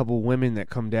a couple women that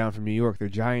come down from New York. They're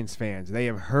Giants fans. They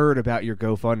have heard about your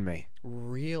GoFundMe.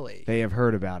 Really? They have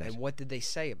heard about it. And what did they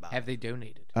say about Have they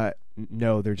donated?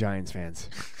 No, they're Giants fans.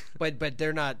 But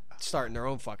they're not starting their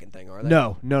own fucking thing, are they?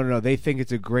 No. They think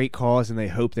it's a great cause, and they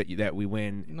hope that we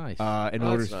win. Nice. In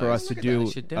order that's for nice. us to Look at that. do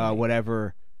They should donate.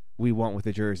 whatever we want with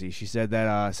the jersey. She said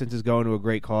that since it's going to a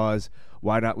great cause,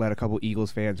 why not let a couple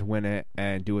Eagles fans win it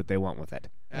and do what they want with it?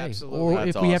 Absolutely. Or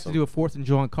That's if we have to awesome. do a 4th and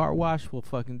John car wash, we'll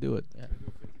fucking do it. Yeah.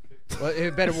 Well,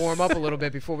 it better warm up a little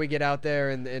bit before we get out there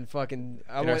and fucking.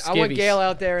 I In our want skivvies. Gail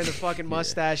out there in the fucking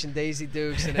mustache and Daisy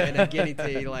Dukes and a guinea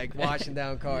tea, like washing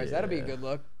down cars. That'll be a good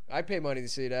look. I'd pay money to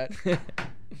see that.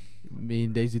 Me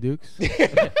and Daisy Dukes.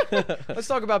 Let's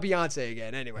talk about Beyonce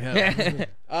again. Anyway,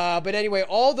 but anyway,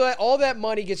 all that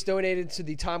money gets donated to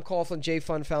the Tom Coughlin J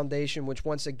Fund Foundation, which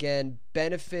once again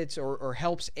benefits or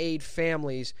helps aid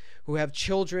families who have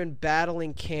children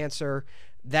battling cancer.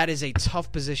 That is a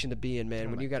tough position to be in,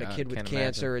 man. When you got a kid with can't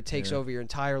cancer, imagine. it takes over your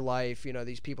entire life.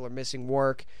 These people are missing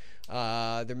work.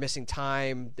 They're missing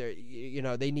time.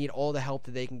 They need all the help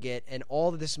that they can get, and all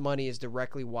of this money is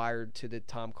directly wired to the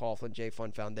Tom Coughlin J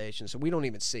Fund Foundation. So we don't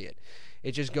even see it.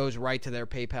 It just goes right to their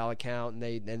PayPal account, and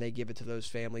they give it to those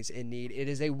families in need. It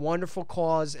is a wonderful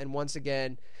cause, and once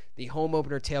again, the home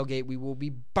opener tailgate, we will be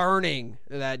burning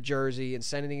that jersey and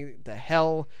sending it to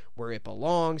hell where it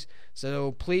belongs.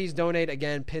 So please donate.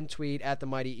 Again, pin tweet at the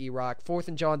Mighty E-Rock.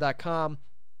 4thandjohn.com.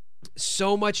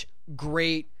 So much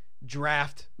great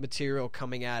draft material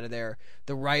coming out of there.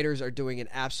 The writers are doing an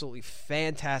absolutely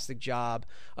fantastic job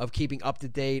of keeping up to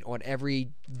date on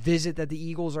every visit that the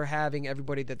Eagles are having,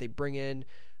 everybody that they bring in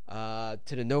to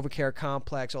the NovaCare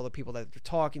complex, all the people that they're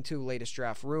talking to, latest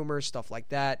draft rumors, stuff like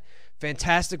that.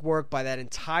 Fantastic work by that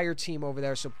entire team over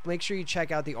there. So make sure you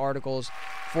check out the articles,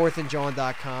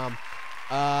 4thandjohn.com.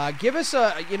 Give us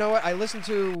a, you know what, I listen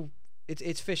to,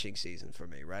 it's fishing season for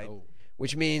me, right?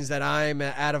 Which means that I'm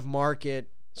out of market.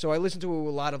 So I listen to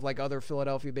a lot of like other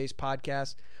Philadelphia-based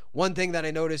podcasts. One thing that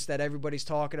I noticed that everybody's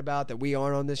talking about that we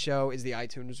aren't on this show is the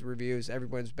iTunes reviews.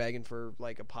 Everyone's begging for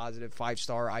like a positive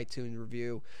 5-star iTunes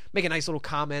review. Make a nice little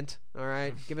comment, all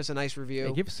right? Give us a nice review.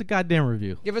 Hey, give us a goddamn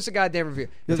review. Give us a goddamn review.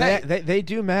 They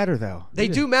do matter, though. They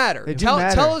do matter. They do tell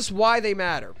matter. Tell us why they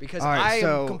matter, because All right, I am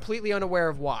so- completely unaware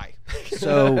of why.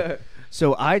 So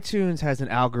iTunes has an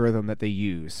algorithm that they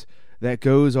use that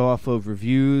goes off of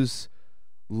reviews,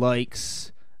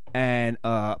 likes, and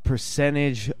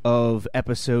percentage of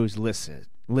episodes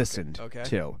listened Okay.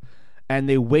 to, and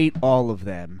they weight all of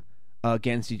them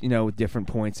against different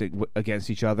points against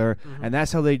each other, and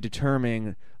that's how they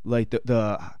determine like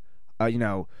the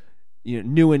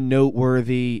new and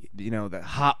noteworthy, the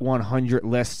hot 100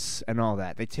 lists and all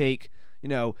that. They take,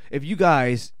 if you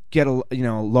guys get a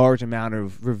large amount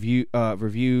of reviews,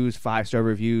 5-star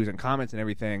reviews and comments and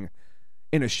everything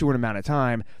in a short amount of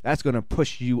time, that's going to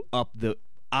push you up the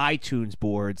iTunes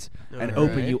boards and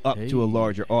open you up to a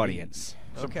larger audience.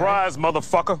 Surprise,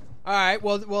 motherfucker. All right.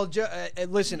 Well.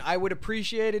 Listen, I would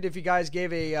appreciate it if you guys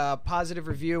gave a positive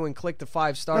review and clicked the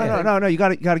 5-star. No. You got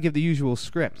to give the usual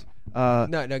script.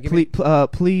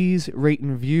 Please rate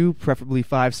and review, preferably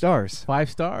 5 stars. 5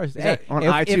 stars. Hey, on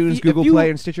iTunes, Google Play,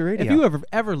 and Stitcher Radio. If you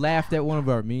ever laughed at one of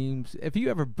our memes, if you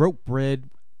ever broke bread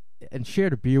and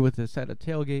shared a beer with us at a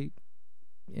tailgate,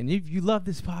 and if you love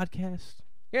this podcast,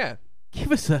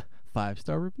 give us a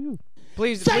 5-star review.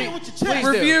 Please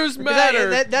Reviews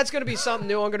matter. That's going to be something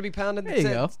new. I'm going to be pounding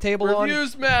the table on.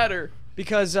 Reviews matter.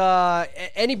 Because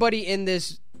anybody in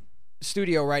this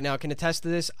studio right now can attest to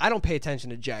this. I don't pay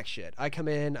attention to jack shit. I come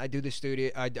in, I do the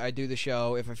studio, I do the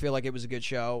show. If I feel like it was a good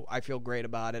show, I feel great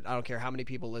about it. I don't care how many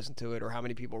people listen to it or how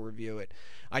many people review it.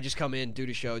 I just come in, do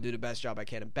the show, do the best job I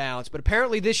can, and bounce. But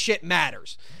apparently this shit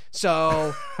matters.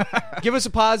 So give us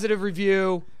a positive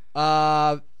review.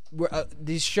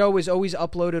 This show is always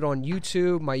uploaded on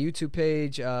YouTube, my YouTube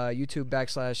page, YouTube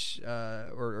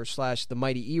 / The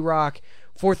Mighty E-Rock.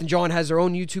 Fourth and John has their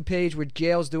own YouTube page where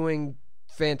Gail's doing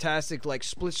fantastic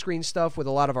split screen stuff with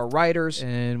a lot of our writers,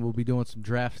 and we'll be doing some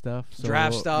draft stuff. So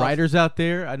writers out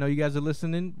there, I know you guys are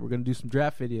listening. We're gonna do some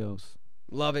draft videos.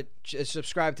 Love it.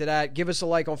 Subscribe to that. Give us a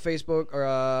like on Facebook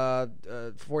or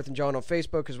Fourth and John on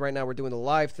Facebook, because right now we're doing the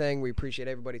live thing. We appreciate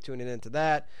everybody tuning into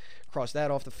that. Cross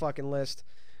that off the fucking list.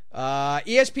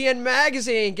 ESPN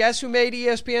Magazine. Guess who made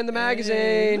ESPN the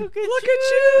magazine? Look at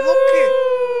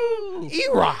you.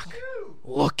 E-Rock.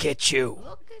 Look at you.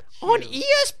 On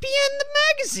ESPN the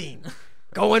magazine.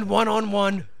 Going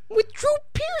one-on-one with Drew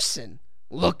Pearson.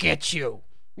 Look at you.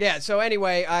 Yeah, so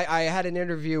anyway, I had an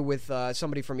interview with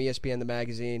somebody from ESPN the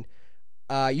magazine.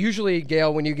 Usually,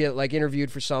 Gail, when you get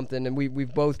interviewed for something, and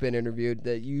we've both been interviewed,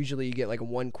 that usually you get a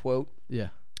one quote. Yeah.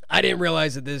 I didn't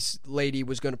realize that this lady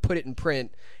was going to put it in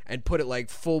print and put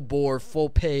it full bore, full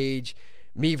page,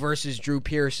 me versus Drew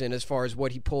Pearson as far as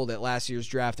what he pulled at last year's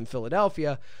draft in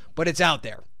Philadelphia, but it's out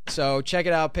there. So check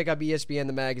it out. Pick up ESPN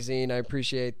the magazine. I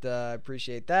appreciate that.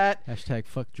 Hashtag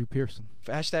fuck Drew Pearson.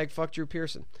 Hashtag fuck Drew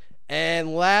Pearson.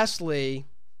 And lastly,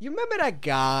 you remember that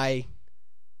guy?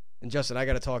 And Justin, I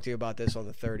got to talk to you about this on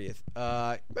the 30th.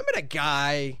 Remember that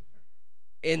guy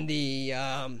in the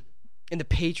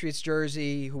Patriots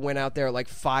jersey who went out there at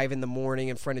 5 a.m.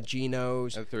 in front of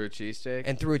Geno's and threw a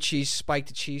cheesesteak? Spiked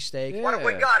a cheesesteak. Yeah. What have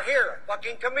we got here? A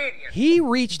fucking comedian. He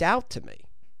reached out to me.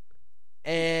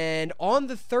 And on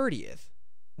the 30th,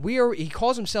 he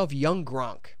calls himself Young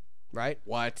Gronk, right?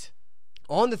 What?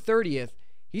 On the 30th,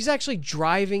 he's actually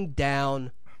driving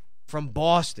down from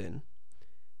Boston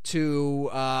to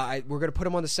we're going to put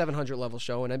him on the 700 level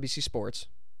show on NBC Sports,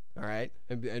 all right,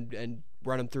 and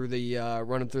run him through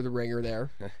the ringer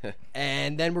there,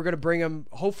 and then we're going to bring him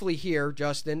hopefully here,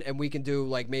 Justin, and we can do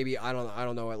maybe I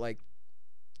don't know at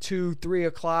 2-3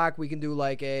 o'clock we can do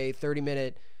a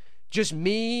 30-minute, just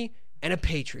me and a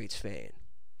Patriots fan.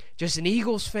 Just an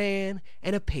Eagles fan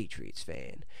and a Patriots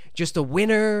fan. Just a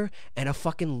winner and a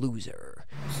fucking loser.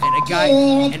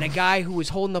 And a guy who was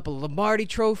holding up a Lombardi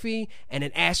trophy and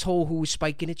an asshole who was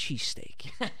spiking a cheesesteak.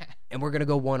 And we're going to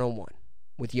go one-on-one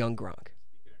with Young Gronk.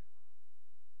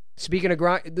 Speaking of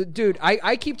Gronk, dude,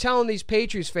 I keep telling these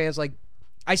Patriots fans,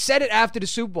 I said it after the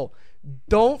Super Bowl,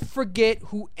 don't forget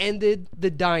who ended the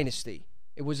dynasty.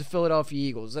 It was the Philadelphia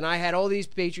Eagles. And I had all these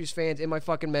Patriots fans in my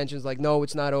fucking mentions no,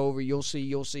 it's not over. You'll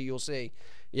see.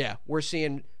 Yeah, we're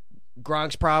seeing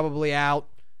Gronk's probably out.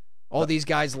 All these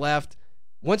guys left.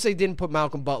 Once they didn't put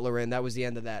Malcolm Butler in, that was the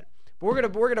end of that. But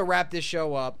we're gonna wrap this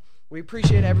show up. We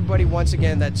appreciate everybody once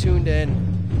again that tuned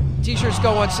in. T-shirts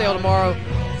go on sale tomorrow.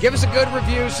 Give us a good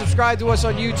review. Subscribe to us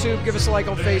on YouTube. Give us a like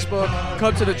on Facebook.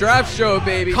 Come to the draft show,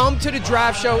 baby. Come to the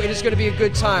draft show. It is going to be a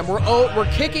good time.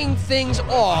 We're kicking things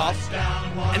off,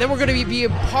 and then we're going to be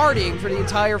partying for the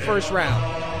entire first round.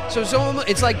 So it's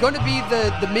going to be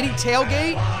the mini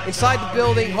tailgate inside the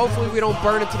building. Hopefully we don't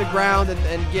burn it to the ground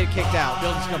and get kicked out. The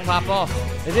building's going to pop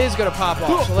off. It is going to pop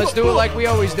off. So let's do it like we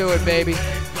always do it, baby.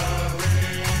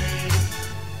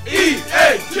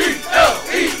 E-A-G-L-E-S,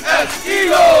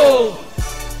 Eagles!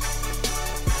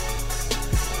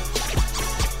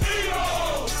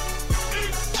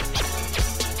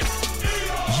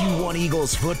 You want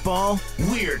Eagles football?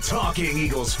 We're talking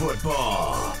Eagles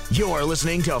football. You're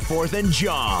listening to Fourth and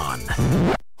John.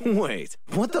 Wait,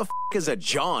 what the f*** is a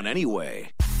John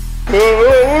anyway?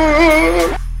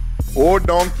 Oh,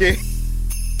 donkey.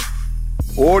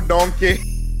 Oh, donkey.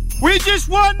 We just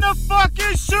won the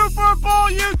fucking Super Bowl,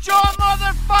 you John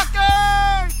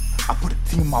motherfucker! I put a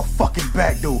team in my fucking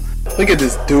back, dude. Look at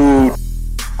this dude.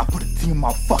 I put a team in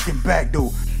my fucking back,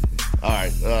 dude. All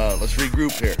right, let's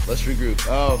regroup here.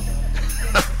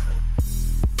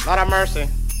 Lot of mercy.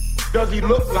 Does he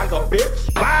look like a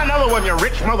bitch? Buy another one, you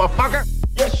rich motherfucker.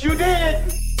 Yes, you did.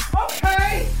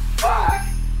 Okay, fuck.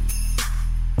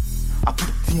 I put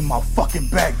the T in my fucking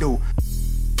bag, dude.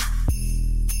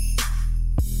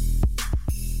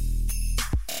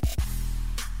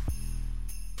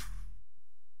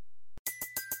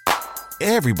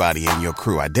 Everybody in your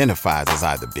crew identifies as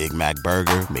either Big Mac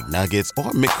Burger, McNuggets,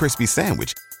 or McCrispy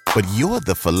Sandwich. But you're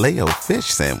the Filet-O-Fish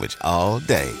Sandwich all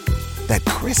day. That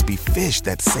crispy fish,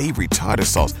 that savory tartar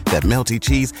sauce, that melty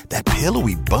cheese, that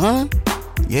pillowy bun.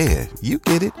 Yeah, you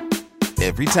get it.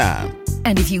 Every time.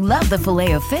 And if you love the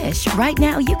Filet-O-Fish, right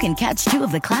now you can catch two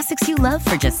of the classics you love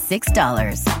for just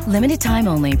 $6. Limited time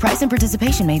only. Price and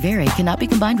participation may vary. Cannot be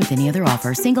combined with any other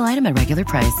offer. Single item at regular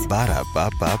price.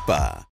 Ba-da-ba-ba-ba.